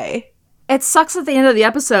Winchester's way. It sucks at the end of the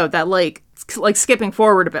episode that, like skipping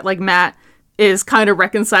forward a bit, like, Matt is kind of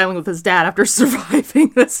reconciling with his dad after surviving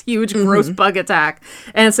this huge, gross bug attack.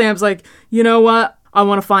 And Sam's like, you know what? I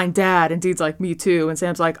want to find Dad. And Dean's like, me too. And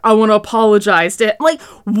Sam's like, I want to apologize to him. Like,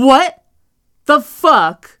 what the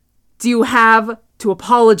fuck do you have to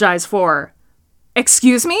apologize for?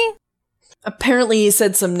 Excuse me? Apparently he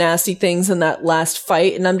said some nasty things in that last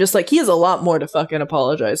fight, and I'm just like, he has a lot more to fucking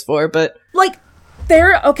apologize for, but... Like,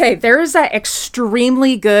 there is that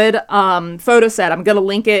extremely good photo set, I'm gonna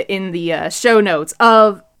link it in the show notes,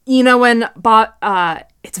 of, you know, when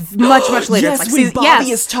it's much later. Yes, it's like, when Bobby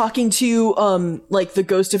is talking to, like, the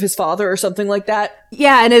ghost of his father or something like that.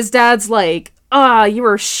 Yeah, and his dad's like, you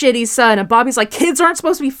were a shitty son. And Bobby's like, kids aren't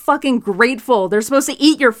supposed to be fucking grateful. They're supposed to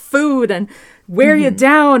eat your food and wear you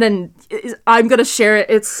down. And I'm going to share it.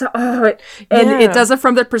 It's, it does it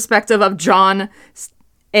from the perspective of John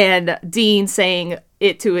and Dean saying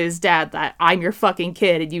it to his dad that I'm your fucking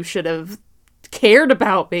kid and you should have cared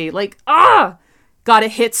about me. Like, God,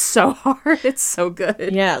 it hits so hard. It's so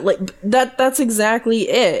good. Yeah, like, that's exactly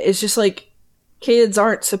it. It's just like, kids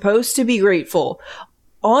aren't supposed to be grateful.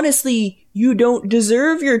 Honestly, you don't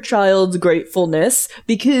deserve your child's gratefulness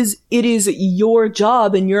because it is your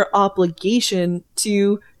job and your obligation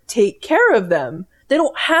to take care of them. They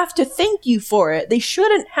don't have to thank you for it. They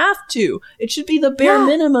shouldn't have to. It should be the bare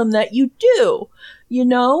minimum that you do, you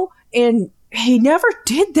know? And he never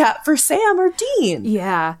did that for Sam or Dean.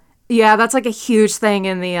 Yeah. Yeah, that's like a huge thing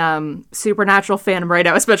in the Supernatural fandom right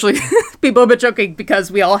now, especially people have been joking because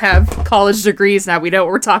we all have college degrees now. We know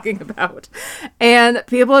what we're talking about. And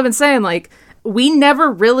people have been saying, like, we never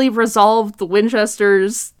really resolved the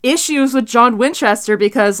Winchesters' issues with John Winchester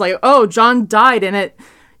because, like, oh, John died in it.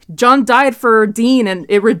 John died for Dean and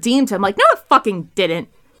it redeemed him. Like, no, it fucking didn't.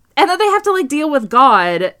 And then they have to, like, deal with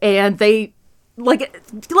God and they... Like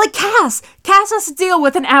Cass. Cass has to deal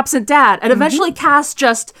with an absent dad. And eventually Cass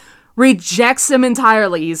just rejects him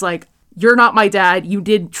entirely. He's like, you're not my dad. You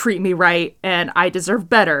did treat me right. And I deserve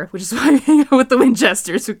better. Which is why I hang out with the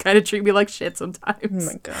Winchesters who kind of treat me like shit sometimes.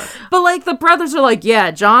 Oh my God. But, like, the brothers are like, yeah,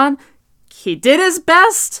 John, he did his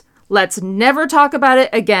best. Let's never talk about it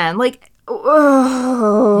again. Like,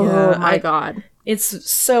 oh my God. It's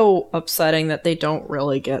so upsetting that they don't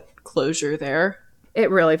really get closure there. It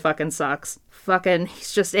really fucking sucks. Fucking,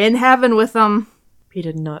 he's just in heaven with them. He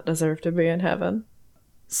did not deserve to be in heaven.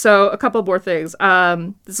 So, a couple more things.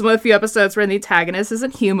 This is one of the few episodes where the antagonist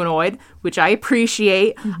isn't humanoid, which I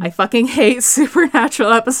appreciate. I fucking hate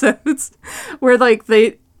supernatural episodes where, like,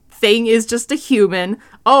 the thing is just a human.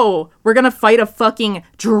 Oh, we're gonna fight a fucking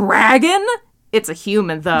dragon? It's a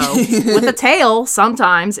human, though. With a tail,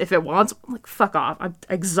 sometimes, if it wants. Like, fuck off. I'm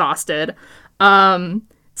exhausted.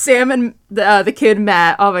 Sam and the kid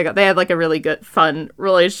Matt, oh my god, they had like a really good, fun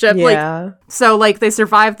relationship. Yeah. Like, so like they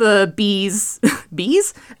survived the bees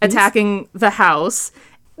attacking the house.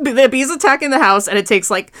 The bees attacking the house, and it takes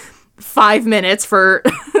like 5 minutes for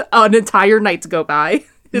an entire night to go by.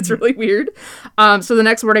 It's really weird. So the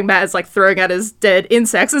next morning, Matt is like throwing out his dead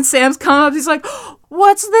insects, and Sam's coming up. He's like,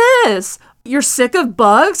 "What's this? You're sick of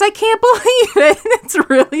bugs? I can't believe it." It's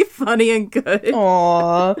really funny and good.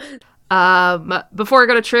 Aww. Before I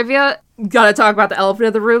go to trivia, gotta talk about the elephant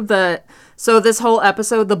in the room. So this whole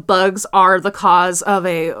episode, the bugs are the cause of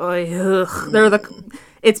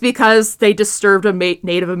it's because they disturbed a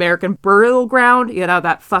Native American burial ground. You know,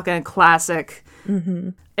 that fucking classic. Mm-hmm.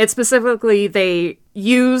 It's specifically, they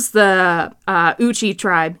use the Uchi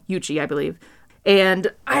tribe, I believe.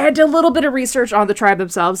 And I did a little bit of research on the tribe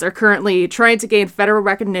themselves. They're currently trying to gain federal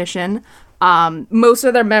recognition. Most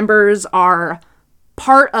of their members are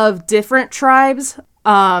part of different tribes.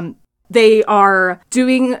 They are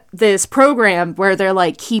doing this program where they're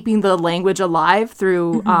like keeping the language alive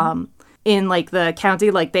through in like the county.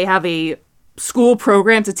 Like they have a school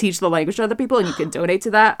program to teach the language to other people, and you can donate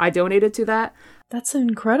to that. I donated to that. That's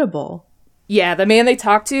incredible. Yeah, the man they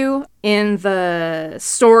talked to in the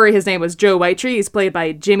story, his name was Joe Whitetree. He's played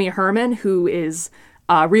by Jimmy Herman, who is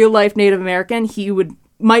a real-life Native American.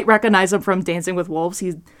 Might recognize him from Dancing with Wolves.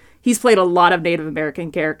 He's played a lot of Native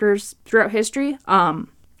American characters throughout history.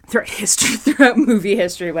 Throughout movie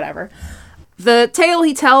history, whatever. The tale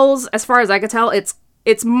he tells, as far as I could tell,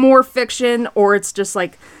 it's more fiction, or it's just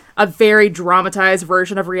like a very dramatized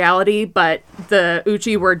version of reality, but the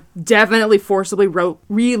Uchi were definitely forcibly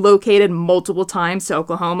relocated multiple times to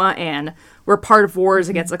Oklahoma and were part of wars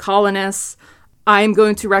against the colonists. I'm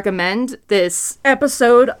going to recommend this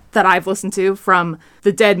episode that I've listened to from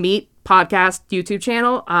the Dead Meat podcast YouTube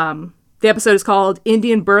channel. The episode is called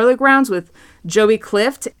Indian Burial Grounds with Joey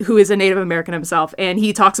Clift, who is a Native American himself, and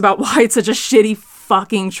he talks about why it's such a shitty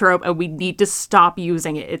fucking trope and we need to stop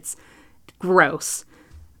using it. It's gross.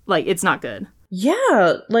 Like, it's not good.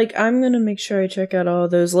 Yeah, like, I'm gonna make sure I check out all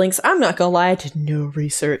those links. I'm not gonna lie, I did no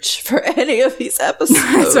research for any of these episodes.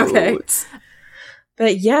 It's okay.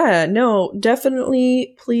 But yeah, no,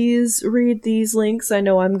 definitely please read these links. I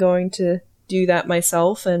know I'm going to do that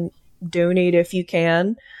myself and donate if you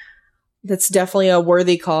can. That's definitely a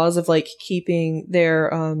worthy cause of, like, keeping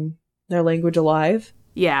their language alive.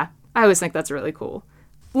 Yeah, I always think that's really cool.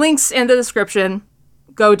 Links in the description.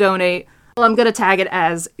 Go donate. I'm going to tag it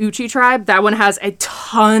as Uchi Tribe. That one has a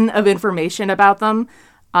ton of information about them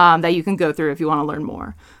that you can go through if you want to learn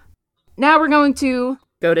more. Now we're going to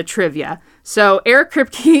go to trivia. So Eric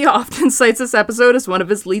Kripke often cites this episode as one of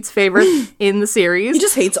his least favorites in the series. He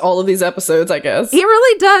just hates all of these episodes, I guess. He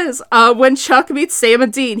really does. When Chuck meets Sam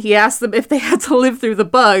and Dean, he asks them if they had to live through the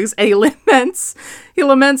bugs, and he laments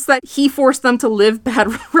that he forced them to live bad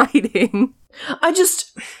writing.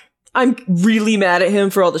 I'm really mad at him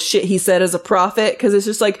for all the shit he said as a prophet, because it's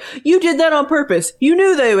just like, you did that on purpose. You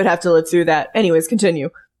knew they would have to live through that. Anyways,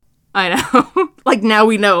 continue. I know. Like, now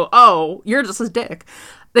we know, oh, you're just a dick.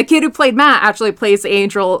 The kid who played Matt actually plays the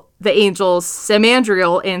angel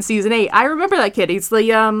Samandriel in season 8. I remember that kid. He's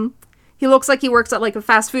the, he looks like he works at, like, a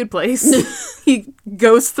fast food place. He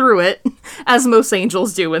goes through it, as most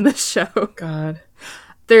angels do in this show. God.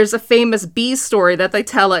 There's a famous bee story that they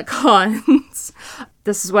tell at cons.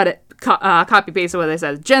 This is what it copy-pasted what they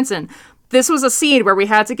said. Jensen, this was a scene where we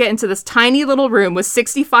had to get into this tiny little room with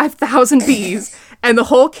 65,000 bees, and the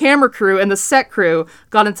whole camera crew and the set crew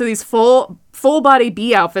got into these full-body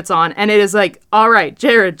bee outfits on, and it is like, all right,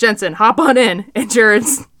 Jared, Jensen, hop on in. And Jared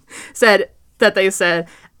said,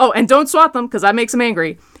 oh, and don't swat them, because that makes him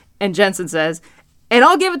angry. And Jensen says, and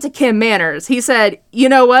I'll give it to Kim Manners. He said, you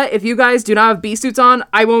know what? If you guys do not have bee suits on,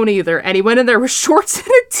 I won't either. And he went in there with shorts and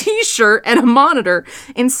a t-shirt and a monitor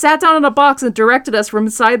and sat down in a box and directed us from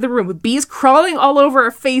inside the room with bees crawling all over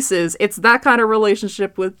our faces. It's that kind of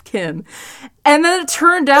relationship with Kim. And then it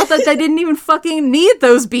turned out that they didn't even fucking need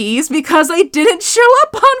those bees because they didn't show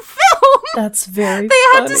up on film. That's very They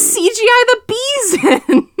had to CGI the bees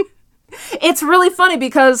in. It's really funny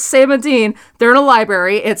because Sam and Dean, they're in a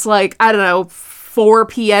library. It's like, I don't know, 4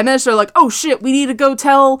 p.m.ish. They're like, oh shit, we need to go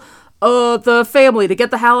tell the family to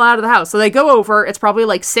get the hell out of the house. So they go over. It's probably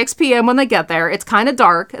like 6 p.m. when they get there. It's kind of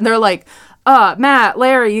dark. And they're like, Matt,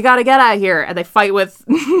 Larry, you gotta get out of here. And they fight with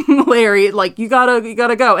Larry, like, you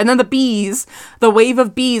gotta go. And then the wave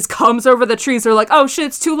of bees comes over the trees. They're like, oh shit,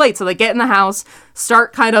 it's too late. So they get in the house,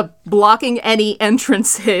 start kind of blocking any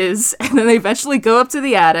entrances, and then they eventually go up to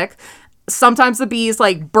the attic. Sometimes the bees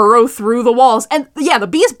like burrow through the walls, and yeah, the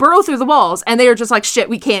bees burrow through the walls, and they are just like, shit,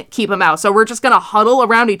 we can't keep them out, so we're just gonna huddle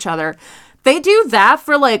around each other. They do that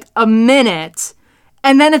for like a minute,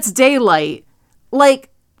 and then it's daylight. Like,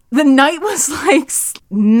 the night was like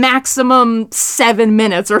maximum 7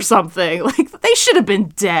 minutes or something. Like, they should have been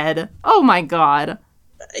dead. Oh my god.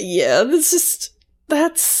 Yeah,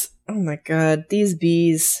 that's oh my god, these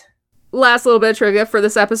bees. Last little bit of trivia for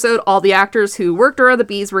this episode. All the actors who worked around the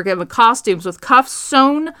bees were given costumes with cuffs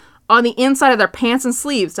sewn on the inside of their pants and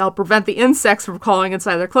sleeves to help prevent the insects from crawling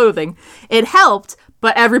inside their clothing. It helped,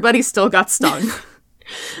 but everybody still got stung.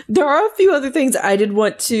 There are a few other things I did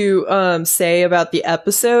want to say about the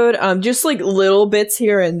episode. Just like little bits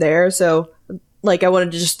here and there. So like I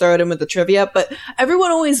wanted to just throw it in with the trivia. But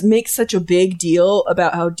everyone always makes such a big deal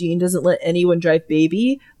about how Dean doesn't let anyone drive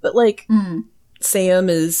Baby. But like Sam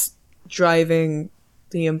is driving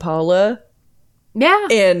the Impala. Yeah.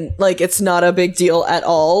 And like it's not a big deal at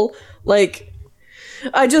all. Like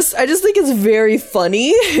I just think it's very funny.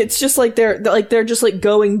 It's just like they're just like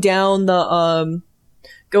going down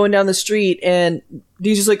the street, and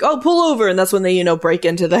he's just like, oh, pull over, and that's when they, break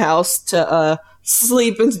into the house to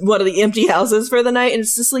sleep in one of the empty houses for the night. And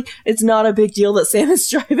it's just like, it's not a big deal that Sam is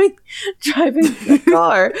driving the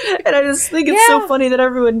car. And I just think it's so funny that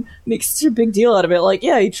everyone makes such a big deal out of it. Like,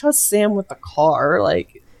 yeah, he trusts Sam with the car.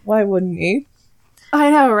 Like, why wouldn't he? I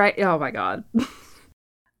know, right? Oh my god.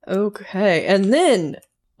 Okay, and then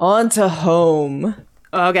on to Home.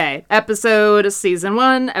 Okay, season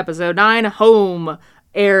 1, episode 9, Home.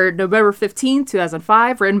 Aired November 15,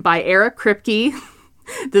 2005, written by Eric Kripke.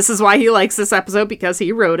 This is why he likes this episode, because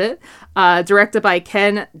he wrote it. Directed by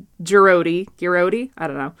Ken Girotti? I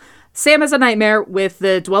don't know. Sam has a nightmare with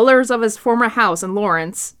the dwellers of his former house in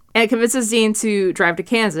Lawrence, and convinces Dean to drive to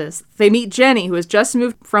Kansas. They meet Jenny, who has just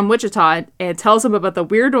moved from Wichita, and tells him about the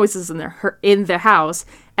weird noises in their house,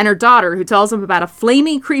 and her daughter, who tells him about a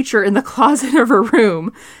flaming creature in the closet of her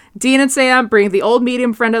room. Dean and Sam bring the old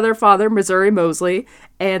medium friend of their father, Missouri Mosley,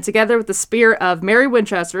 and together with the spirit of Mary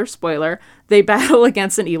Winchester, spoiler, they battle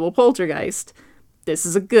against an evil poltergeist. This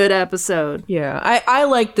is a good episode. Yeah, I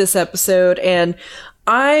liked this episode, and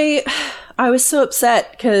I was so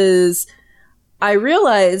upset because I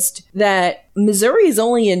realized that Missouri is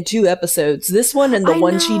only in 2 episodes. This one and the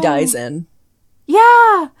one she dies in.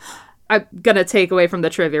 Yeah! I'm gonna take away from the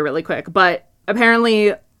trivia really quick, but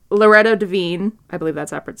apparently Loretta Devine, I believe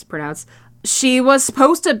that's how it's pronounced, she was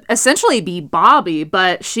supposed to essentially be Bobby,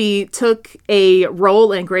 but she took a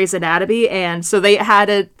role in Grey's Anatomy, and so they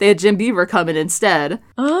had Jim Beaver come in instead.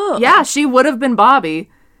 Oh. Yeah, she would have been Bobby.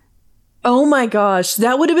 Oh my gosh,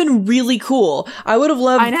 that would have been really cool. I would have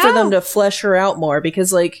loved for them to flesh her out more,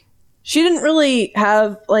 because, like, she didn't really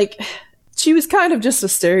have, like, she was kind of just a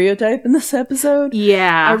stereotype in this episode.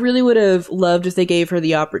 Yeah. I really would have loved if they gave her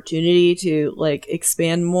the opportunity to, like,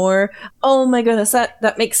 expand more. Oh my goodness,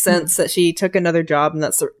 that makes sense that she took another job, and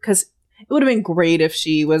that's because it would have been great if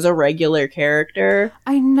she was a regular character.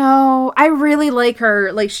 I know. I really like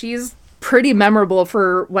her. Like, she's pretty memorable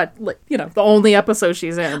for the only episode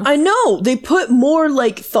she's in. I know. They put more,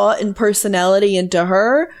 like, thought and personality into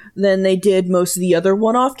her than they did most of the other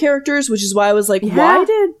one-off characters, which is why I was like,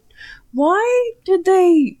 why did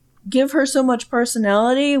they give her so much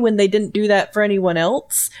personality when they didn't do that for anyone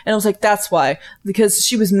else? And I was like, that's why. Because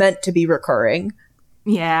she was meant to be recurring.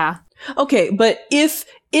 Yeah. Okay, but if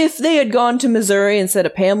they had gone to Missouri instead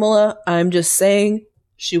of Pamela, I'm just saying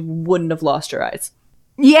she wouldn't have lost her eyes.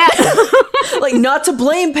 Yeah. Like, not to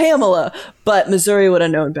blame Pamela, but Missouri would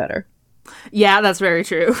have known better. Yeah, that's very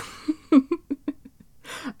true.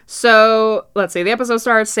 So, let's see. The episode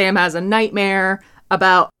starts. Sam has a nightmare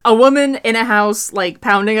about a woman in a house, like,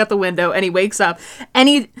 pounding at the window, and he wakes up, and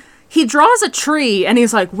he draws a tree, and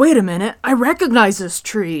he's like, wait a minute, I recognize this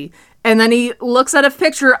tree. And then he looks at a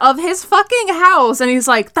picture of his fucking house, and he's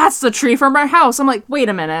like, that's the tree from our house. I'm like, wait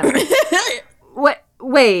a minute.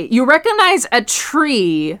 Wait, you recognize a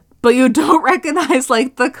tree, but you don't recognize,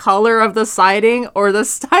 like, the color of the siding or the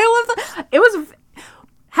style of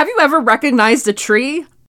have you ever recognized a tree?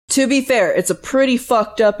 To be fair, it's a pretty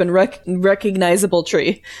fucked up and recognizable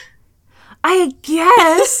tree. I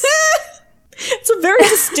guess. It's a very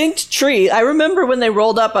distinct tree. I remember when they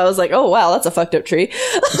rolled up, I was like, oh, wow, that's a fucked up tree.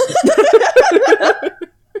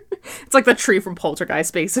 It's like the tree from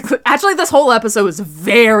Poltergeist, basically. Actually, this whole episode is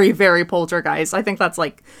very, very Poltergeist. I think that's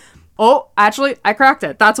like, oh, actually, I cracked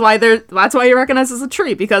it. That's why you recognize it's a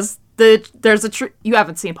tree, because there's a tree. You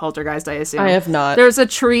haven't seen Poltergeist, I assume. I have not. There's a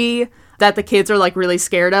tree that the kids are like really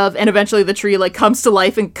scared of, and eventually the tree like comes to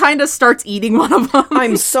life and kind of starts eating one of them.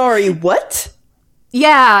 I'm sorry, what?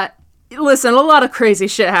 Yeah. Listen, a lot of crazy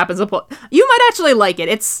shit happens. You might actually like it.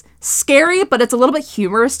 It's scary, but it's a little bit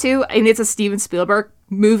humorous too. I mean, it's a Steven Spielberg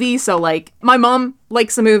movie, so like my mom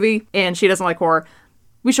likes the movie and she doesn't like horror.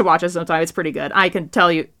 We should watch it sometime. It's pretty good. I can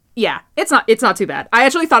tell you. Yeah, it's not too bad. I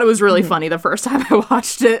actually thought it was really funny the first time I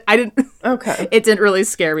watched it. Okay. It didn't really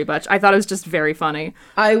scare me much. I thought it was just very funny.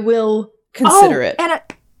 I will consider it.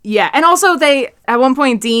 And also at one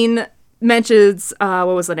point Dean mentions, what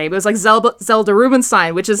was the name? It was like Zelda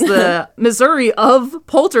Rubinstein, which is the Missouri of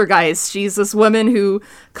Poltergeist. She's this woman who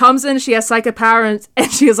comes in, she has psychic power,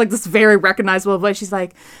 and she has like this very recognizable voice. She's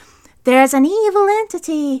like, there's an evil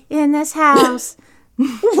entity in this house.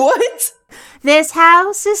 What? This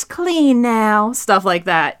house is clean now. Stuff like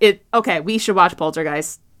that. Okay, we should watch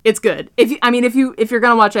Poltergeist. It's good. If you're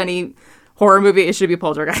gonna watch any horror movie, it should be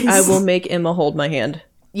Poltergeist. I will make Emma hold my hand.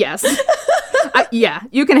 Yes. Yeah,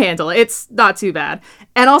 you can handle it. It's not too bad.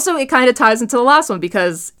 And also, it kind of ties into the last one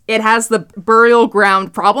because it has the burial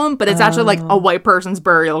ground problem, but it's actually like a white person's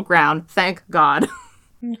burial ground. Thank God.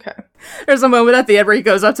 Okay. There's a moment at the end where he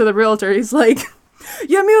goes up to the realtor. He's like,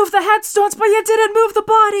 you moved the headstones, but you didn't move the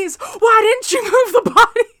bodies. Why didn't you move the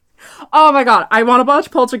bodies? Oh my God, I want to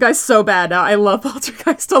watch Poltergeist so bad now. I love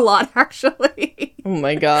Poltergeist a lot, actually. Oh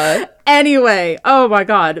my God. Anyway, oh my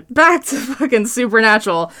God, back to fucking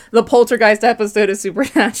Supernatural. The Poltergeist episode of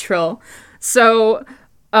Supernatural. So,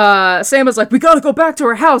 Sam was like, we gotta go back to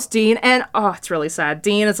her house, Dean. And, oh, it's really sad.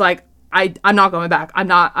 Dean is like, I'm not going back. I'm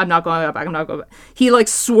not going back. He like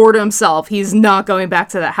swore to himself he's not going back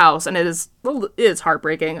to that house. And it is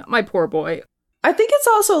heartbreaking. My poor boy. I think it's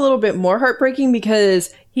also a little bit more heartbreaking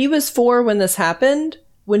because he was 4 when this happened.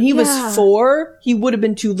 When he was 4, he would have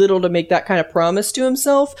been too little to make that kind of promise to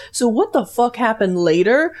himself. So what the fuck happened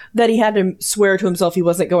later that he had to swear to himself he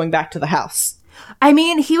wasn't going back to the house? I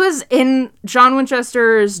mean, he was in John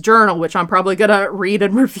Winchester's journal, which I'm probably going to read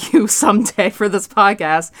and review someday for this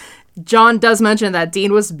podcast. John does mention that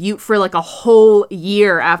Dean was mute for like a whole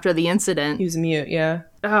year after the incident. He was mute, yeah.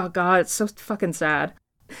 Oh God, it's so fucking sad.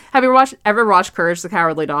 Have you ever watched Courage the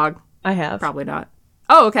Cowardly Dog? I have. Probably not.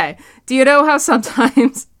 Oh, okay. Do you know how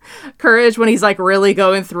sometimes Courage, when he's like really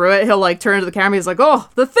going through it, he'll like turn to the camera, he's like, oh,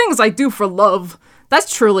 the things I do for love.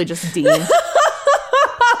 That's truly just Dean.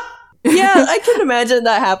 Yeah, I can imagine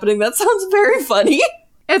that happening. That sounds very funny.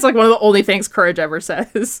 It's like one of the only things Courage ever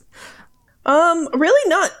says. Really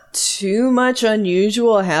not too much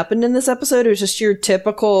unusual happened in this episode. It was just your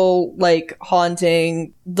typical, like,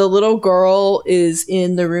 haunting. The little girl is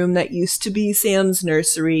in the room that used to be Sam's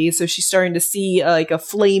nursery, so she's starting to see, like, a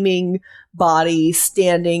flaming body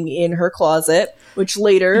standing in her closet, which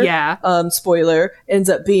later, spoiler, ends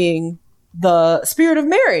up being the spirit of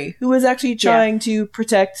Mary, who was actually trying to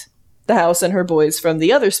protect the house and her boys from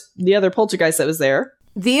the other poltergeist that was there.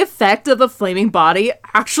 The effect of the flaming body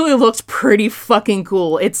actually looks pretty fucking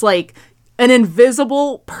cool. It's like an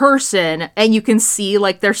invisible person and you can see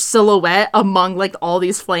like their silhouette among like all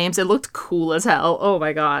these flames. It looked cool as hell. Oh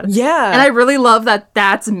my God. Yeah. And I really love that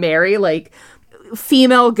that's Mary. Like,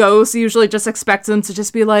 female ghosts usually just expect them to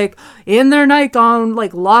just be like in their nightgown,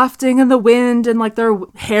 like lofting in the wind and like their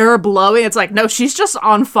hair blowing. It's like, no, she's just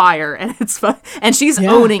on fire and it's fun. And she's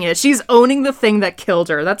owning it. She's owning the thing that killed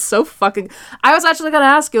her. That's so fucking... I was actually going to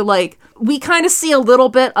ask you, like, we kind of see a little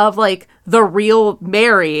bit of like the real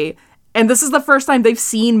Mary, and this is the first time they've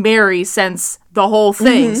seen Mary since the whole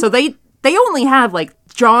thing. So they only have like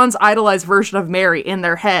John's idolized version of Mary in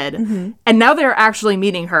their head. And now they're actually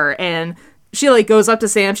meeting her, and she, like, goes up to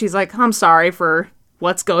Sam. She's like, I'm sorry for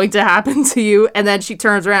what's going to happen to you. And then she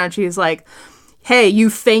turns around and she's like, hey, you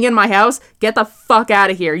thing in my house, get the fuck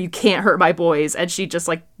out of here. You can't hurt my boys. And she just,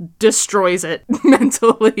 like, destroys it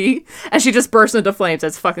mentally. And she just bursts into flames.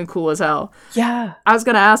 It's fucking cool as hell. Yeah. I was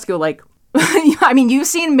going to ask you, like, I mean, you've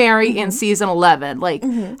seen Mary in season 11. Like,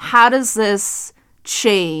 how does this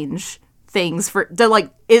change things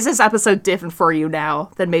is this episode different for you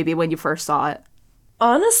now than maybe when you first saw it?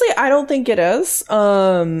 Honestly, I don't think it is.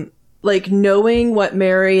 Like, knowing what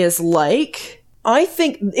Mary is like, I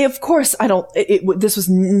think, of course, this was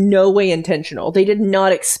no way intentional. They did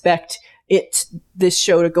not expect this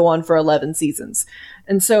show to go on for 11 seasons.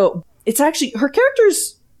 And so, it's actually, her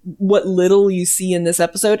character's, what little you see in this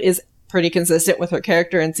episode is pretty consistent with her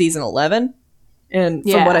character in season 11. And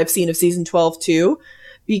from what I've seen of season 12 too,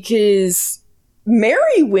 because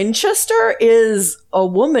Mary Winchester is a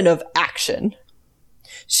woman of action.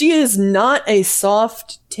 She is not a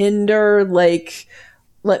soft, tender, like,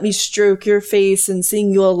 let me stroke your face and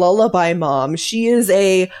sing you a lullaby mom. She is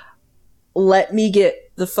a, let me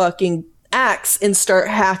get the fucking axe and start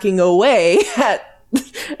hacking away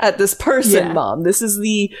at this person mom. This is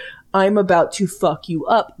the, I'm about to fuck you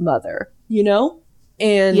up mother, you know?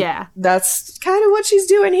 And that's kind of what she's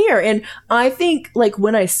doing here. And I think, like,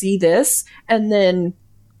 when I see this, and then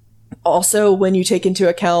also when you take into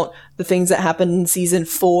account the things that happen in season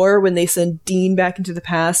 4 when they send Dean back into the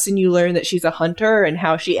past and you learn that she's a hunter and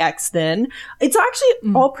how she acts then, it's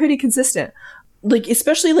actually all pretty consistent. Like,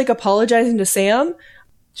 especially, like, apologizing to Sam.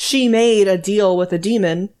 She made a deal with a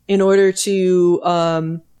demon in order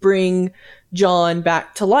to bring John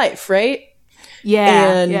back to life, right? Yeah.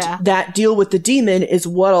 And that deal with the demon is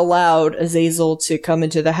what allowed Azazel to come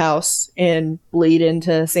into the house and bleed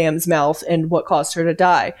into Sam's mouth and what caused her to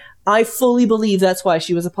die. I fully believe that's why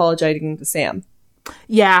she was apologizing to Sam.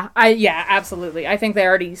 Yeah, absolutely. I think they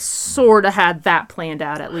already sort of had that planned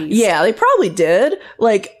out at least. Yeah, they probably did.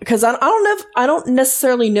 Like, because I don't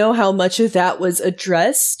necessarily know how much of that was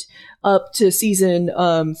addressed up to season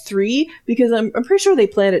 3, because I'm pretty sure they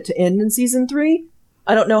planned it to end in season 3.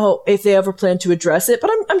 I don't know if they ever planned to address it, but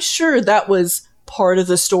I'm sure that was part of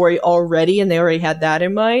the story already, and they already had that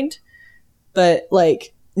in mind. But,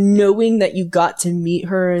 like, knowing that you got to meet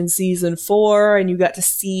her in season 4, and you got to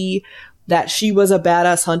see that she was a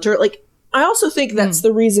badass hunter, like, I also think that's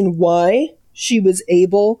the reason why she was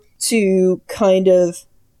able to kind of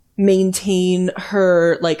maintain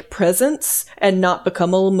her, like, presence and not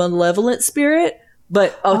become a malevolent spirit,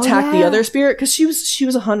 but attack the other spirit, because she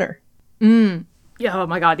was a hunter. Yeah, oh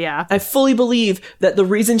my god, yeah. I fully believe that the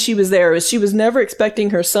reason she was there is she was never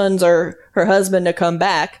expecting her sons or her husband to come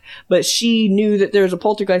back, but she knew that there was a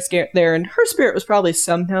poltergeist there, and her spirit was probably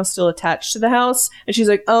somehow still attached to the house, and she's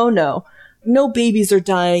like, oh no babies are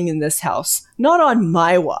dying in this house. Not on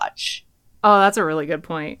my watch. Oh, that's a really good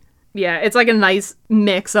point. Yeah, it's like a nice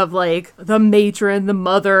mix of, like, the matron, the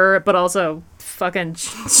mother, but also fucking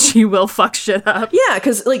she will fuck shit up. Yeah,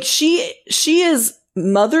 because, like, she is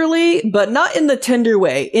motherly, but not in the tender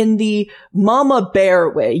way, in the mama bear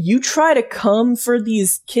way. You try to come for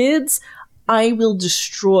these kids, I will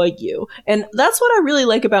destroy you. And that's what I really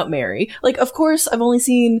like about Mary. Like, of course,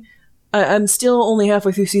 I'm still only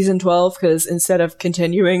halfway through season 12, because instead of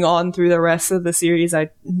continuing on through the rest of the series,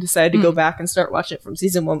 I decided to go back and start watching it from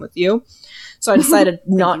season 1 with you. So I decided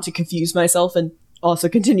not to confuse myself and also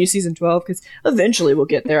continue season 12, because eventually we'll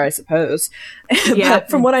get there, I suppose. Yeah, but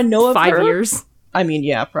from what I know of 5 her, years. I mean,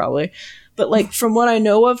 yeah, probably. But, like, from what I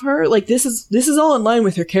know of her, like, this is all in line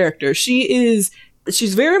with her character. She's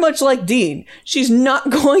very much like Dean. She's not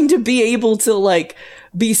going to be able to, like,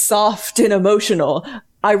 be soft and emotional.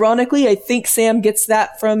 Ironically, I think Sam gets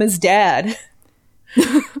that from his dad.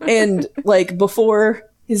 And, like, before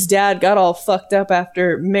his dad got all fucked up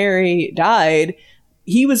after Mary died,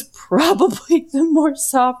 he was probably the more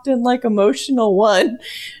soft and, like, emotional one.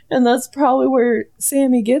 And that's probably where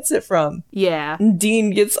Sammy gets it from. Yeah. And Dean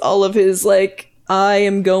gets all of his, like, I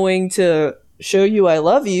am going to show you I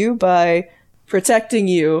love you by protecting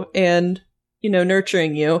you and, you know,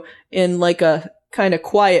 nurturing you in, like, a kind of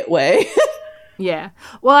quiet way. Yeah.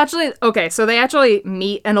 Well, actually, okay, so they actually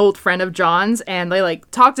meet an old friend of John's, and they, like,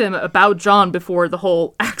 talk to him about John before the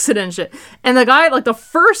whole accident shit. And the guy, like, the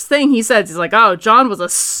first thing he says, he's like, oh, John was a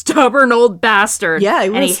stubborn old bastard. Yeah, he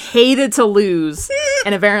was. And he hated to lose.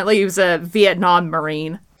 And apparently he was a Vietnam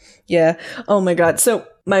Marine. Yeah. Oh my god. So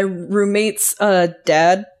my roommate's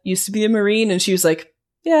dad used to be a Marine, and she was like,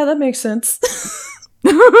 yeah, that makes sense.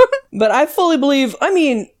 But I fully believe, I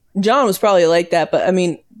mean, John was probably like that, but I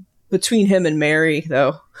mean, between him and Mary,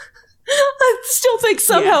 though, I still think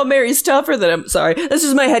somehow Mary's tougher than him. Sorry, this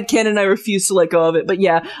is my headcanon. I refuse to let go of it. But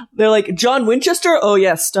yeah, they're like, John Winchester? Oh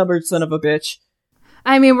yeah, stubborn son of a bitch.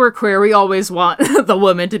 I mean, we're queer. We always want the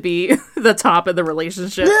woman to be the top of the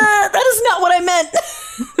relationship. That is not what I meant.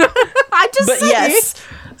 I just But saying. yes.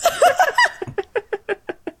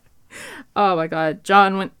 Oh my god,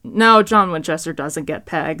 John Winchester doesn't get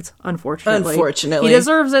pegged, unfortunately. Unfortunately. He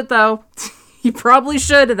deserves it, though. He probably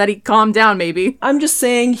should, and that he calmed down, maybe. I'm just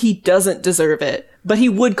saying he doesn't deserve it, but he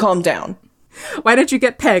would calm down. Why don't you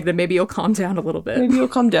get pegged, and maybe you'll calm down a little bit. Maybe you'll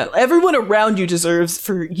calm down. Everyone around you deserves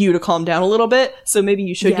for you to calm down a little bit, so maybe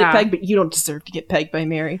you should get pegged, but you don't deserve to get pegged by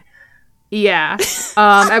Mary. Yeah.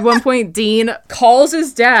 At one point, Dean calls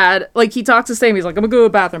his dad. Like, he talks to Sam. He's like, I'm gonna go to the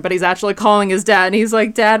bathroom. But he's actually calling his dad. And he's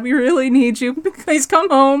like, Dad, we really need you. Please come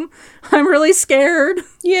home. I'm really scared.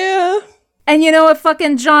 Yeah. And you know what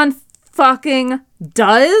fucking John fucking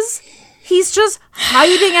does? He's just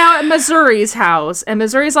hiding out at Missouri's house. And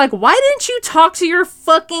Missouri's like, why didn't you talk to your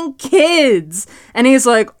fucking kids? And he's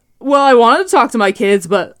like, well, I wanted to talk to my kids,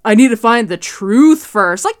 but I need to find the truth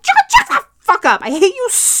first. Like, shut the fuck up. I hate you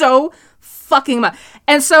so fucking much.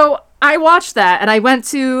 And so I watched that and I went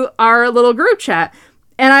to our little group chat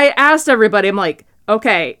and I asked everybody, I'm like,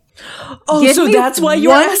 okay. Oh, so that's why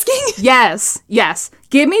you're asking? Yes.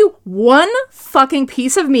 Give me one fucking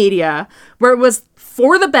piece of media where it was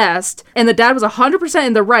for the best and the dad was 100%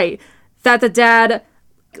 in the right, that the dad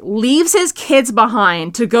leaves his kids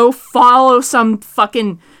behind to go follow some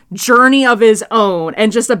fucking journey of his own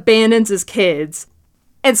and just abandons his kids.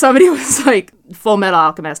 And somebody was like, Full Metal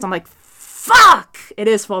Alchemist. I'm like, fuck! It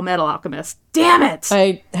is Full Metal Alchemist. Damn it!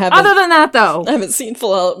 I haven't. Other than that, though, I haven't seen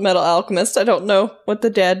Full Metal Alchemist. I don't know what the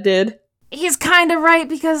dad did. He's kind of right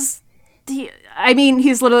because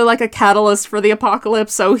he's literally like a catalyst for the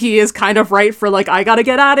apocalypse, so he is kind of right for like, I gotta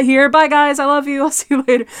get out of here. Bye, guys. I love you. I'll see you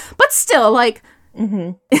later. But still, like,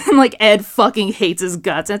 and like Ed fucking hates his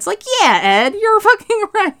guts. And it's like, yeah, Ed, you're fucking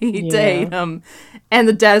right to hate him. And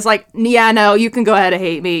the dad is like, yeah, no, you can go ahead and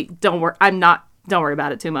hate me. Don't worry. Don't worry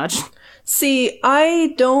about it too much. See,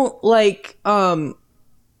 I don't like, I'm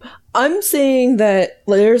saying that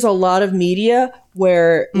there's a lot of media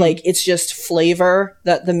where, like, it's just flavor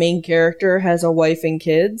that the main character has a wife and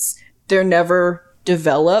kids. They're never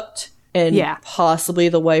developed, and possibly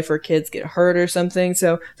the wife or kids get hurt or something.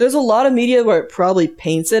 So there's a lot of media where it probably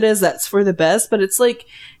paints it as that's for the best, but it's like,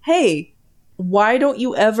 hey, why don't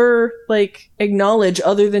you ever, like, acknowledge,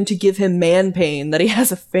 other than to give him man pain, that he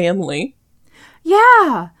has a family?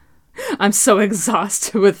 Yeah. I'm so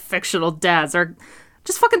exhausted with fictional dads. Or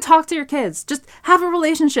just fucking talk to your kids. Just have a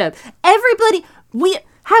relationship. Everybody, we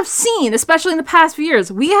have seen, especially in the past few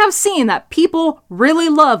years, we have seen that people really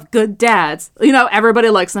love good dads. You know, everybody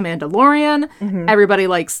likes The Mandalorian. Mm-hmm. Everybody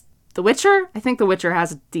likes The Witcher. I think The Witcher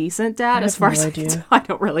has a decent dad as far as I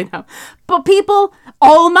don't really know. But people,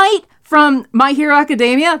 All Might from My Hero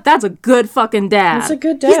Academia, that's a good fucking dad. That's a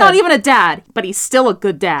good dad. He's not even a dad, but he's still a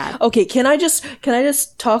good dad. Okay, can I just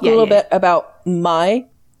talk a little bit about my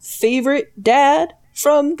favorite dad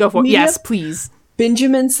from Go for media? Yes, please.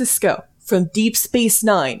 Benjamin Sisko from Deep Space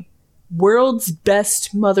Nine. World's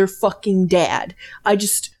best motherfucking dad. I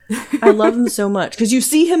love him so much. Because you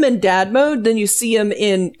see him in dad mode, then you see him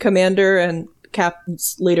in commander and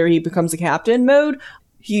later he becomes a captain mode.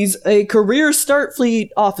 He's a career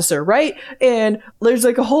Starfleet officer, right? And there's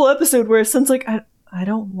like a whole episode where his son's like, I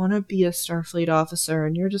don't want to be a Starfleet officer.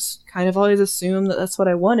 And you're just kind of always assume that that's what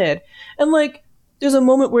I wanted. And like, there's a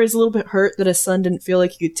moment where he's a little bit hurt that his son didn't feel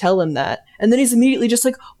like he could tell him that. And then he's immediately just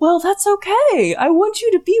like, well, that's okay. I want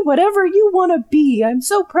you to be whatever you want to be. I'm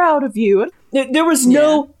so proud of you. There was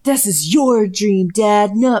no, this is your dream,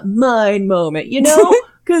 Dad, not mine moment, you know?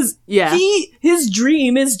 Because his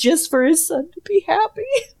dream is just for his son to be happy.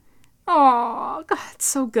 Oh, God, it's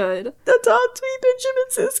so good. That's on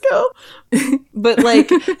Benjamin Sisko. But like,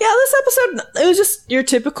 this episode, it was just your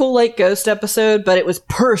typical like ghost episode, but it was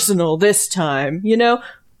personal this time, you know?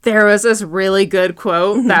 There was this really good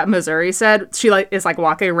quote that Missouri said. She like is like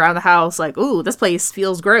walking around the house like, ooh, this place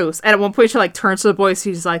feels gross. And at one point she like turns to the boys,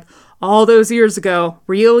 she's like, all those years ago,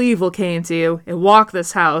 real evil came to you. It walked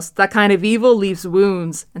this house. That kind of evil leaves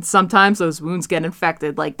wounds, and sometimes those wounds get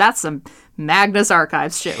infected. Like, that's some Magnus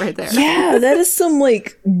Archives shit right there. Yeah, that is some,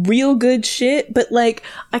 like, real good shit. But, like,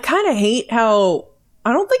 I kind of hate how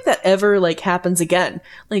I don't think that ever, like, happens again.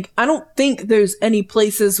 Like, I don't think there's any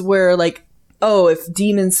places where, like, oh, if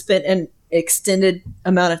demons spent an extended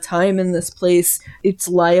amount of time in this place, it's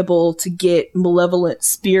liable to get malevolent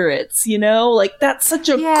spirits, you know? Like, that's such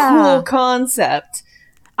a cool concept.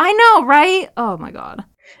 I know, right? Oh my God.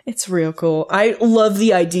 It's real cool. I love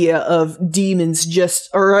the idea of demons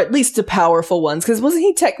or at least the powerful ones, because wasn't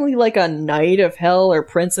he technically like a knight of hell or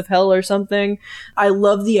prince of hell or something? I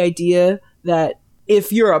love the idea that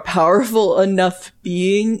if you're a powerful enough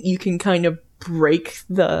being, you can kind of break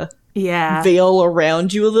the veil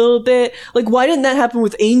around you a little bit. Like, why didn't that happen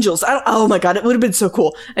with angels? Oh my God, it would have been so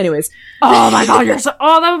cool. Anyways. Oh my God,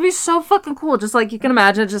 that would be so fucking cool. Just like, you can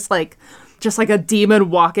imagine just like a demon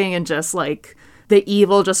walking and just like the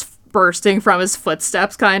evil just bursting from his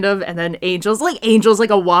footsteps kind of, and then angels like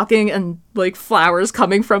a walking and like flowers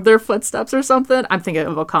coming from their footsteps or something. I'm thinking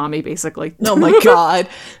of Okami basically. Oh my God.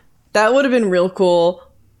 That would have been real cool.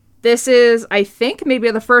 This is, I think, maybe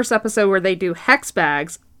the first episode where they do hex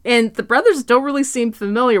bags. And the brothers don't really seem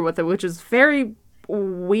familiar with it, which is very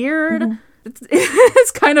weird.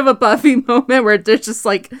 It's kind of a Buffy moment where they're just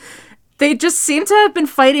like, they just seem to have been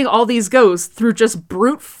fighting all these ghosts through just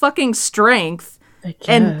brute fucking strength. I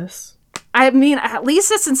guess. I mean, at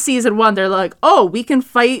least it's in season 1. They're like, oh, we can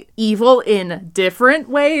fight evil in different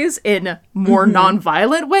ways, in more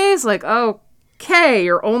non-violent ways. Like, okay,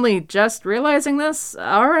 you're only just realizing this?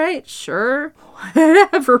 All right, sure.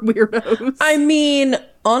 Whatever, weirdos. I mean,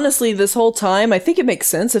 honestly, this whole time, I think it makes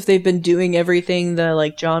sense if they've been doing everything the,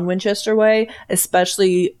 like, John Winchester way,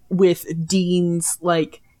 especially with Dean's,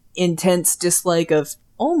 like, intense dislike of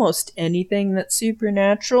almost anything that's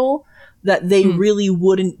supernatural, that they really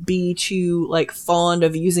wouldn't be too, like, fond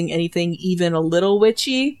of using anything even a little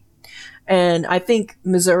witchy. And I think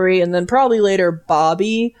Missouri, and then probably later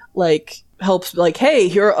Bobby, like, helps, like, hey,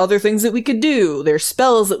 here are other things that we could do. There's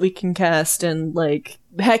spells that we can cast, and, like,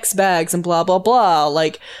 hex bags and blah, blah, blah.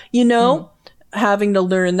 Like, you know, having to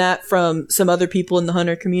learn that from some other people in the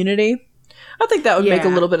hunter community. I think that would make a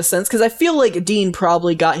little bit of sense, because I feel like Dean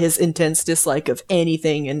probably got his intense dislike of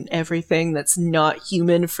anything and everything that's not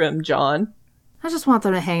human from John. I just want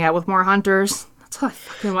them to hang out with more hunters. That's all I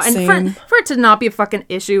fucking want. Same. And for it to not be a fucking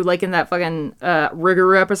issue, like in that fucking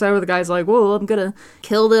Rougarou episode where the guy's like, well, I'm gonna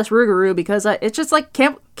kill this Rougarou because it's just like,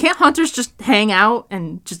 can't hunters just hang out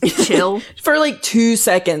and just chill? For like 2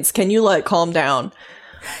 seconds, can you, like, calm down?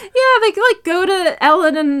 Yeah, they could, like, go to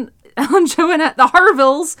Ellen Joe and at the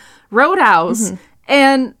Harvilles Roadhouse,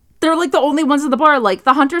 and they're like the only ones in the bar. Like,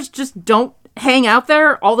 the hunters just don't hang out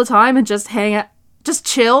there all the time and just just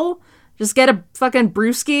chill, just get a fucking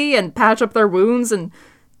brewski and patch up their wounds and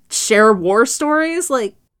share war stories.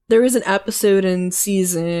 Like, there is an episode in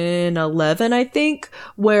season 11, I think,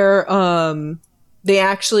 where they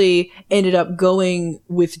actually ended up going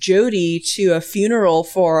with Jody to a funeral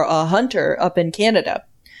for a hunter up in Canada.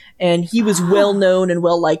 And he was well known and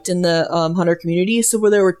well liked in the hunter community, so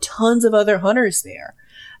where there were tons of other hunters there.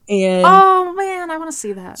 And oh man, I want to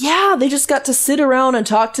see that. Yeah, they just got to sit around and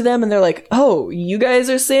talk to them, and they're like, "Oh, you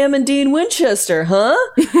guys are Sam and Dean Winchester, huh?"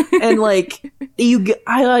 And like,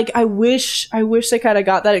 I wish they kind of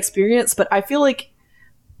got that experience, but I feel like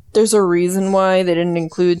there's a reason why they didn't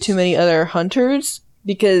include too many other hunters,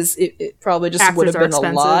 because it probably just would have been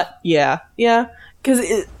a lot. Yeah.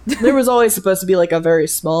 Because there was always supposed to be, like, a very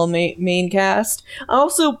small main cast.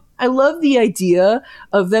 I love the idea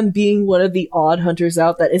of them being one of the odd hunters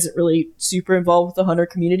out that isn't really super involved with the hunter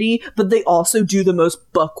community, but they also do the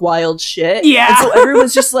most buck wild shit. Yeah. And so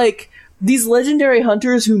everyone's just like, these legendary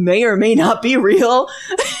hunters who may or may not be real.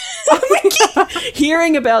 We keep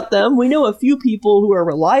hearing about them. We know a few people who are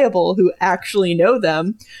reliable who actually know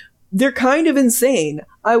them. They're kind of insane.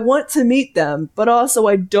 I want to meet them, but also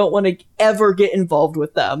I don't want to ever get involved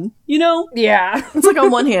with them. You know? Yeah. It's like, on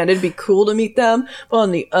one hand, it'd be cool to meet them, but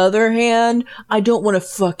on the other hand, I don't want to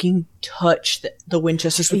fucking touch the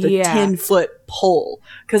Winchesters with a 10-foot pole,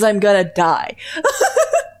 because I'm gonna die.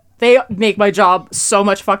 They make my job so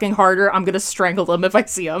much fucking harder. I'm gonna strangle them if I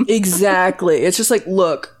see them. Exactly. It's just like,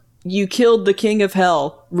 look, you killed the king of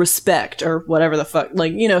hell, respect, or whatever the fuck,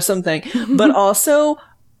 like, you know, something. But also,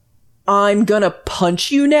 I'm gonna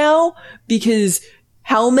punch you now, because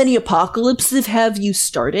how many apocalypses have you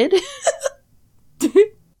started?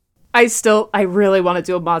 I really want to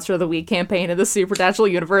do a Monster of the Week campaign in the Supernatural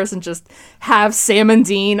universe and just have Sam and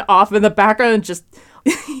Dean off in the background and just,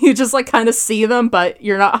 you just like kind of see them, but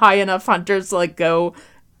you're not high enough hunters to like go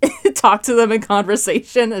talk to them in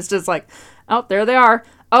conversation. It's just like, oh, there they are.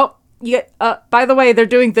 Oh, yeah, by the way, they're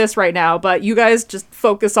doing this right now, but you guys just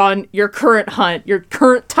focus on your current hunt, your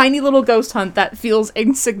current tiny little ghost hunt that feels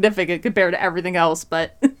insignificant compared to everything else,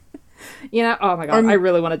 but, you know, oh my god, I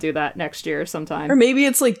really want to do that next year sometime. Or maybe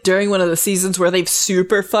it's like during one of the seasons where they've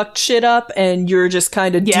super fucked shit up and you're just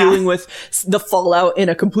kind of dealing with the fallout in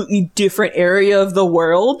a completely different area of the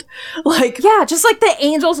world. Like, yeah, just like the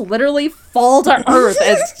angels literally fall to earth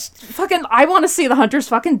and fucking, I want to see the hunters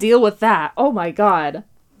fucking deal with that. Oh my god.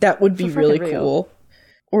 That would be really cool.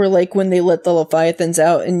 Or like when they let the Leviathans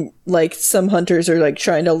out and like some hunters are like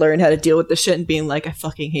trying to learn how to deal with the shit and being like, I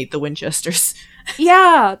fucking hate the Winchesters.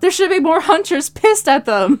 Yeah, there should be more hunters pissed at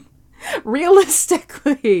them.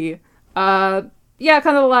 Realistically. Yeah,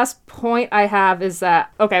 kind of the last point I have is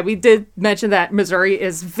that, okay, we did mention that Missouri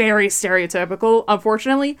is very stereotypical,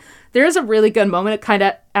 unfortunately. There is a really good moment kind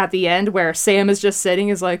of at the end where Sam is just sitting,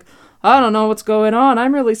 is like, I don't know what's going on,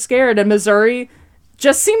 I'm really scared, and Missouri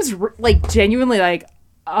just seems like genuinely like,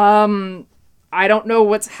 I don't know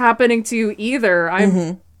what's happening to you either.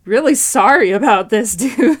 I'm really sorry about this,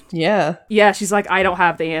 dude. Yeah. Yeah, she's like, I don't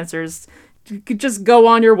have the answers. You could just go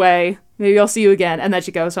on your way. Maybe I'll see you again. And then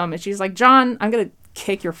she goes home and she's like, John, I'm gonna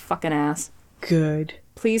kick your fucking ass. Good.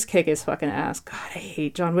 Please kick his fucking ass. God, I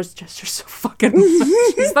hate John Winchester so fucking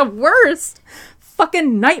much. He's the worst.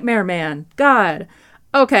 Fucking nightmare man. God.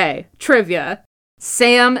 Okay, trivia.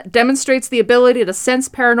 Sam demonstrates the ability to sense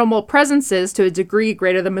paranormal presences to a degree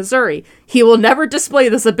greater than Missouri. He will never display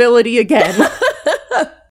this ability again.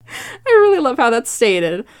 I really love how that's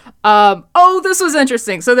stated. This was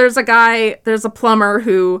interesting. So there's a plumber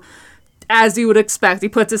who, as you would expect, he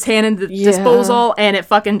puts his hand in the disposal and it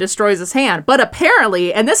fucking destroys his hand. But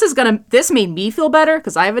apparently, and this made me feel better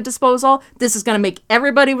because I have a disposal. This is gonna make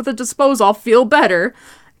everybody with a disposal feel better.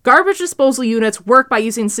 Garbage disposal units work by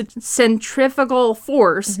using centrifugal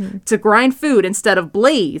force to grind food instead of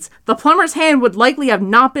blades. The plumber's hand would likely have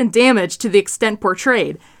not been damaged to the extent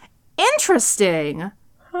portrayed. Interesting.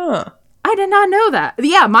 Huh. I did not know that.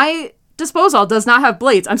 Yeah, my disposal does not have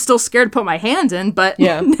blades. I'm still scared to put my hand in, but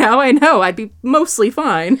now I know I'd be mostly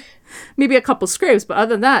fine. Maybe a couple scrapes, but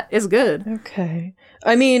other than that, it's good. Okay.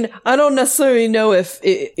 I mean, I don't necessarily know if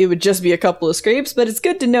it would just be a couple of scrapes, but it's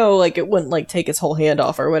good to know, like, it wouldn't, like, take his whole hand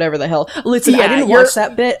off or whatever the hell. Listen, I didn't watch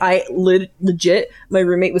that bit. I legit, my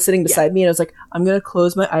roommate was sitting beside me and I was like, I'm gonna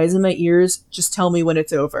close my eyes and my ears. Just tell me when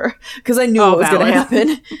it's over. Because I knew what was gonna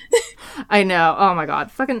happen. I know. Oh my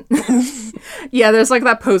god. Fucking. Yeah, there's like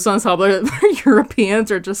that post on Tumblr where Europeans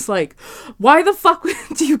are just like, why the fuck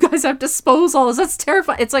do you guys have disposals? That's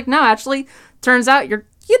terrifying. It's like, no, actually, turns out you'd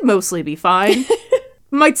mostly be fine.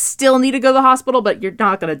 Might still need to go to the hospital, but you're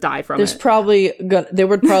not gonna die from it. There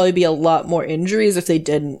would probably be a lot more injuries if they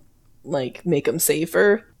didn't, like, make them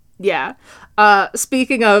safer. Yeah.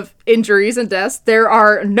 Speaking of injuries and deaths, there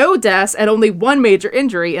are no deaths and only one major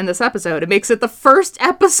injury in this episode. It makes it the first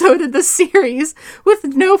episode in the series with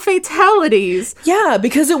no fatalities. Yeah,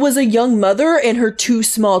 because it was a young mother and her two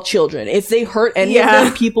small children. If they hurt any of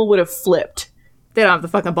them, people would have flipped. They don't have the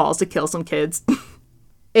fucking balls to kill some kids.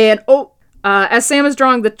 And, as Sam is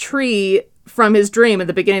drawing the tree from his dream at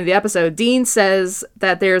the beginning of the episode, Dean says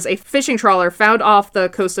that there's a fishing trawler found off the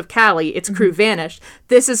coast of Cali. Its crew vanished.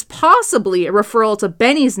 This is possibly a referral to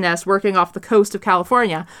Benny's nest working off the coast of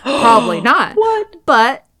California. Probably not. What?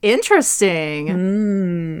 But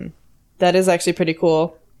interesting. That is actually pretty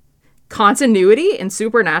cool. Continuity in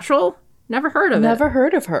Supernatural? Never heard of it. Never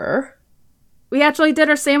heard of her. We actually did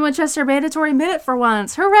our Sam Winchester mandatory minute for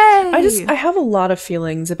once. Hooray! I have a lot of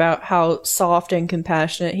feelings about how soft and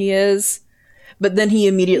compassionate he is. But then he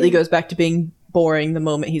immediately goes back to being boring the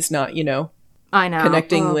moment he's not, I know.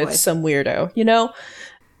 connecting with some weirdo, I know.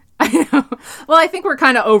 Well, I think we're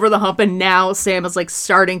kind of over the hump, and now Sam is, like,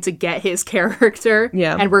 starting to get his character.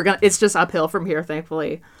 Yeah. And it's just uphill from here,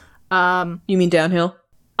 thankfully. You mean downhill?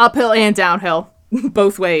 Uphill and downhill.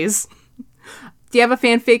 Both ways. Do you have a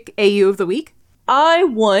fanfic AU of the week? I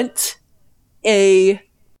want a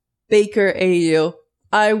Baker AU.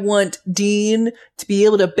 I want Dean to be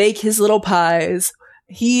able to bake his little pies.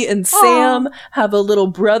 He and Sam have a little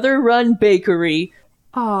brother-run bakery.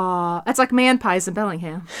 Aw, it's like Man Pies in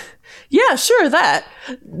Bellingham. Yeah, sure, that.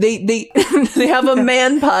 They have a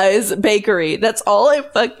Man Pies bakery. That's all I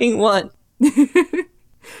fucking want.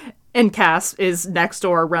 And Cass is next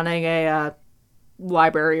door running a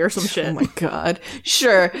library or some shit. Oh my god.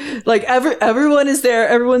 Sure. Like everyone is there,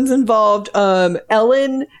 everyone's involved.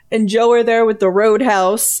 Ellen and Joe are there with the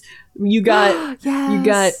Roadhouse. You got you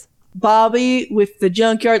got Bobby with the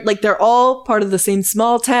junkyard. Like, they're all part of the same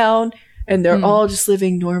small town and they're all just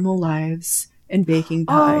living normal lives and baking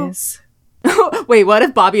pies. Wait, what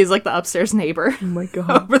if Bobby is like the upstairs neighbor? Oh my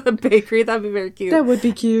god. Over the bakery? That'd be very cute. That would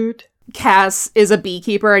be cute. Cass is a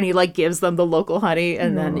beekeeper and he like gives them the local honey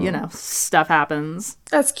and then, stuff happens.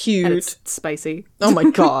 That's cute. And it's spicy. Oh my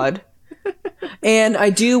god. And I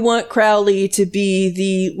do want Crowley to be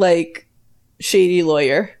the, like, shady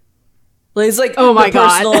lawyer. Like, he's like the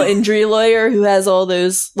personal injury lawyer who has all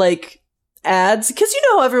those, like, ads. Because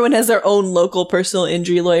how everyone has their own local personal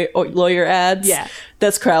injury lawyer ads? Yeah.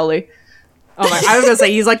 That's Crowley. Oh my, I was gonna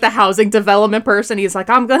say, he's like the housing development person. He's like,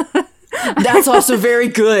 I'm gonna... That's also very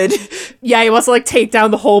good. Yeah, he wants to like take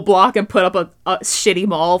down the whole block and put up a shitty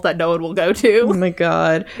mall that no one will go to. Oh my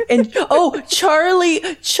god. And Charlie,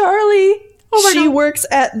 she works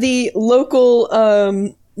at the local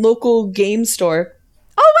game store.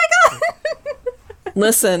 Oh my god.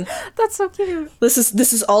 Listen. That's so cute. This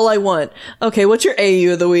is all I want. Okay, what's your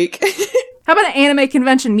AU of the week? How about an anime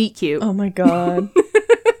convention meet cute? Oh my god.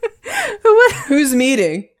 Who's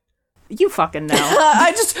meeting? You fucking know.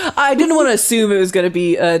 I didn't want to assume it was going to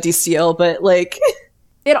be DCL, but like...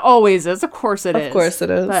 It always is. Of course it is. Of course it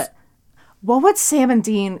is. But what would Sam and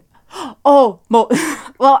Dean...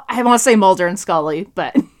 Well, I want to say Mulder and Scully,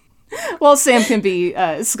 but well, Sam can be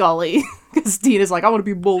Scully because Dean is like, I want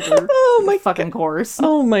to be Mulder. Oh my fucking course.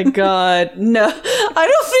 Oh my god. No. I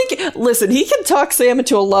don't think listen, he can talk Sam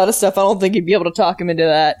into a lot of stuff. I don't think he'd be able to talk him into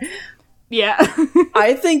that. Yeah.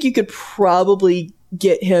 I think you could probably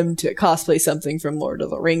get him to cosplay something from Lord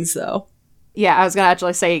of the Rings though. Yeah, I was gonna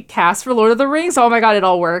actually say cast for Lord of the Rings. Oh my god, it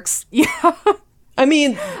all works. Yeah. I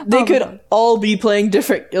mean, they could all be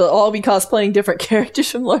cosplaying different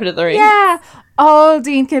characters from Lord of the Rings. Yeah. Oh,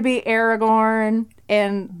 Dean could be Aragorn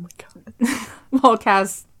and well,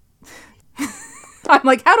 Cass. I'm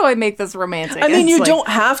like, how do I make this romantic? I mean, you like, don't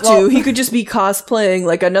have to. He could just be cosplaying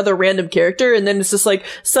like another random character, and then it's just like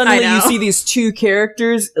suddenly you see these two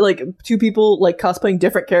characters, like two people like cosplaying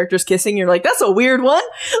different characters kissing. You're like, that's a weird one.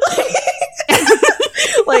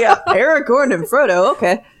 Like Aragorn and Frodo.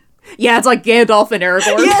 Okay. Yeah, it's like Gandalf and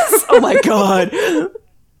Aragorn. Yes. Oh my god.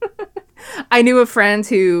 I knew a friend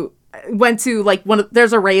who went to like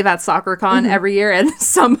there's a rave at SoccerCon every year, and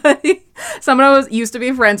someone I used to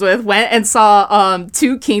be friends with went and saw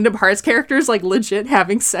 2 Kingdom Hearts characters like legit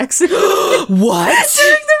having sex. What? During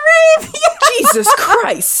the rave. Yeah. Jesus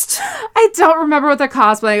Christ. I don't remember what they're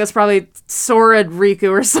cosplaying. It was probably Sora and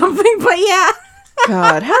Riku or something, but yeah.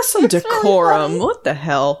 God, have some decorum. What the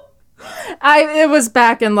hell? It was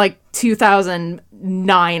back in like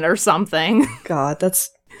 2009 or something. God, that's...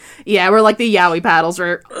 Yeah, we're like the yaoi paddles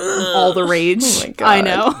are all the rage. Oh my god. I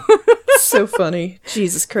know. So funny.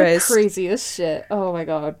 Jesus Christ. The craziest shit. Oh my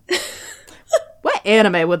god. What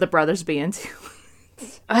anime would the brothers be into?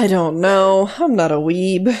 I don't know. I'm not a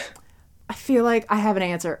weeb. I feel like I have an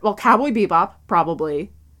answer. Well, Cowboy Bebop,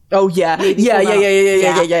 probably. Oh yeah.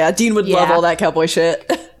 Yeah. Dean would love all that cowboy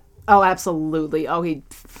shit. Oh, absolutely. Oh, he'd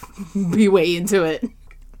be way into it.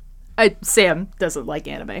 Sam doesn't like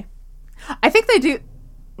anime. I think they do.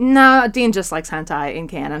 No, Dean just likes hentai in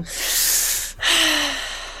canon.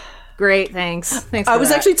 Great, thanks. Thanks for I was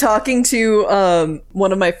that. actually talking to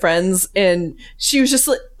one of my friends, and she was just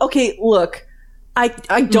like, okay, look, I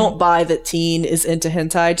don't buy that Teen is into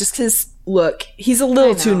hentai just because, look, he's a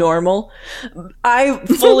little too normal.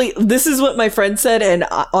 This is what my friend said, and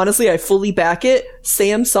honestly, I fully back it.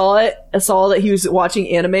 Sam saw that he was watching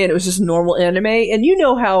anime, and it was just normal anime, and you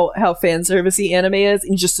know how fan servicey anime is,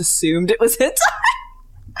 and you just assumed it was hentai.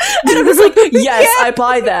 And I was like, yes, yeah. I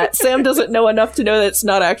buy that. Sam doesn't know enough to know that it's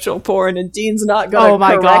not actual porn, and Dean's not gonna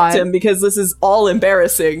correct him because this is all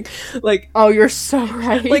embarrassing. Like, oh, you're so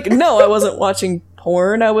right. Like, no, I wasn't watching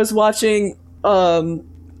porn. I was watching,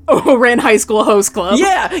 Ran High School Host Club.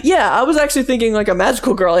 Yeah. I was actually thinking like a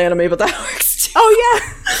magical girl anime, but that works too. Oh,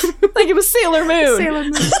 yeah. Like it was Sailor Moon. Sailor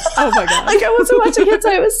Moon. Oh, my God. Like I wasn't watching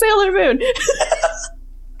hentai, it was Sailor Moon.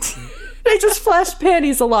 They just flash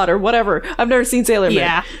panties a lot or whatever. I've never seen Sailor Moon.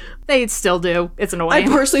 Yeah, they still do. It's annoying. I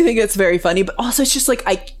personally think it's very funny, but also it's just like,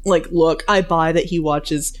 look, I buy that he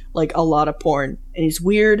watches like a lot of porn and he's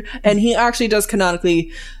weird, and he actually does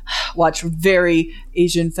canonically watch very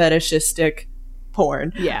Asian fetishistic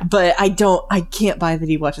porn. Yeah. But I can't buy that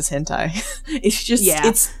he watches hentai. It's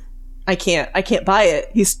just, I can't buy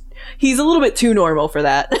it. He's a little bit too normal for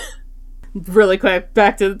that. Really quick,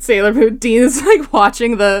 back to Sailor Moon. Dean is like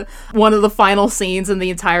watching one of the final scenes in the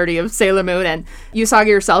entirety of Sailor Moon, and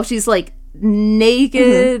Usagi herself, she's like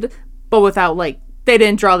naked, but without like, they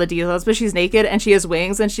didn't draw the details, but she's naked and she has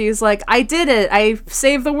wings, and she's like, I did it, I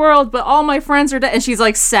saved the world, but all my friends are dead, and she's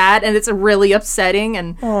like sad, and it's really upsetting,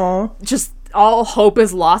 and just all hope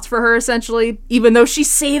is lost for her, essentially, even though she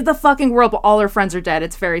saved the fucking world, but all her friends are dead.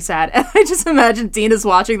 It's very sad. And I just imagine Dean is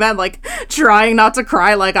watching that, like, trying not to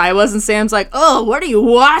cry like I was, and Sam's like, oh, what are you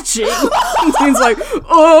watching? And Dean's like,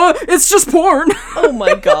 oh, it's just porn. Oh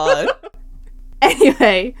my god.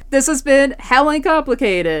 Anyway, this has been Howling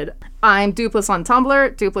Complicated. I'm Dupless on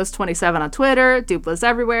Tumblr, Dupless27 on Twitter, Dupless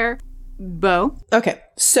everywhere. Bo? Okay,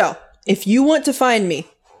 so, if you want to find me,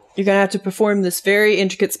 you're going to have to perform this very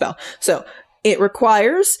intricate spell. So, it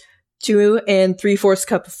requires 2 3/4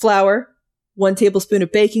 cup of flour, 1 tablespoon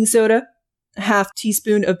of baking soda, a half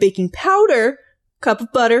teaspoon of baking powder, cup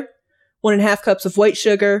of butter, 1.5 cups of white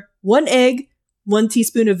sugar, 1 egg, 1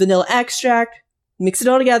 teaspoon of vanilla extract. Mix it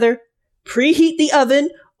all together. Preheat the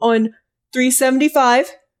oven on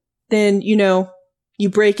 375. Then, you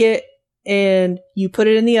break it and you put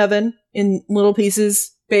it in the oven in little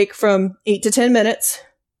pieces. Bake from 8 to 10 minutes.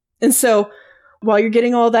 And so, while you're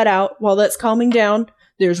getting all that out, while that's calming down,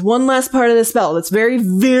 there's one last part of the spell that's very,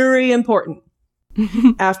 very important.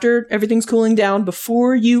 After everything's cooling down,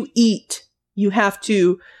 before you eat, you have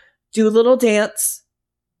to do a little dance,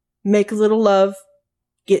 make a little love,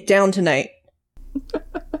 get down tonight.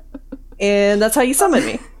 And that's how you summon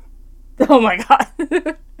me. Oh my god.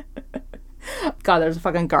 God, there's a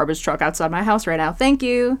fucking garbage truck outside my house right now. Thank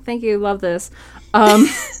you. Love this.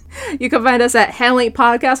 You can find us at Hell Ain't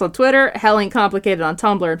Podcast on Twitter, Hell Ain't Complicated on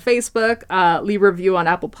Tumblr and Facebook. Leave a review on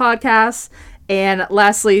Apple Podcasts. And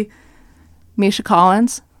lastly, Misha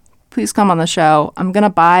Collins, please come on the show. I'm going to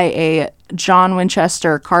buy a John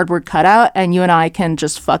Winchester cardboard cutout, and you and I can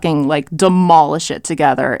just fucking, like, demolish it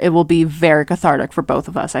together. It will be very cathartic for both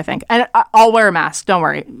of us, I think. And I'll wear a mask, don't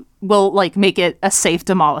worry. We'll, like, make it a safe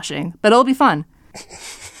demolishing. But it'll be fun.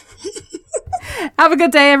 Have a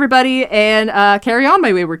good day, everybody, and carry on,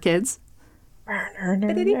 my wayward kids.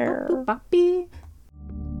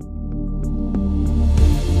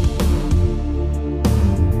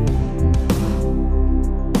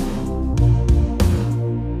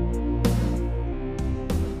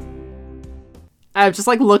 I'm just,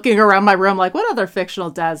 like, looking around my room, like, what other fictional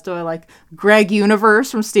dads do I like? Greg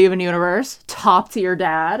Universe from Steven Universe. Top tier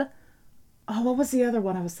dad. Oh, what was the other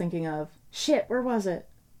one I was thinking of? Shit, where was it?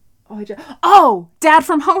 Oh, Dad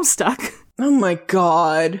from Homestuck. Oh my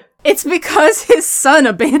god. It's because his son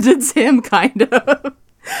abandons him, kind of.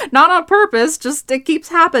 Not on purpose, just it keeps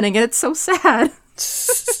happening, and it's so sad.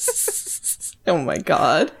 Oh my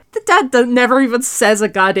god. The dad never even says a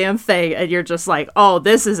goddamn thing, and you're just like, oh,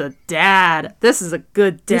 this is a dad. This is a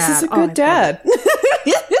good dad. This is a good dad.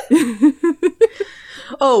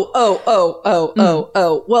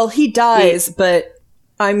 Oh. Well, he dies, but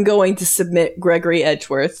I'm going to submit Gregory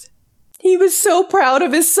Edgeworth. He was so proud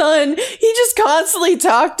of his son. He just constantly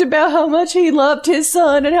talked about how much he loved his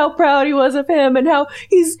son and how proud he was of him and how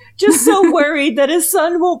he's just so worried that his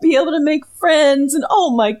son won't be able to make friends. And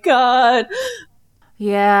oh my god.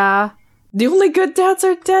 Yeah. The only good dads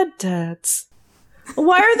are dead dads.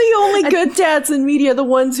 Why are the only good dads in media the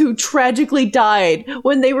ones who tragically died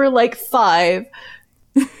when they were like 5?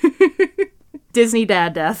 Disney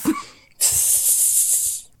dad death.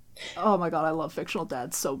 Oh my god, I love fictional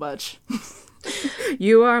dads so much.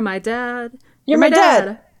 You are my dad. You're my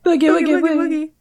dad. Boogie, woogie, woogie.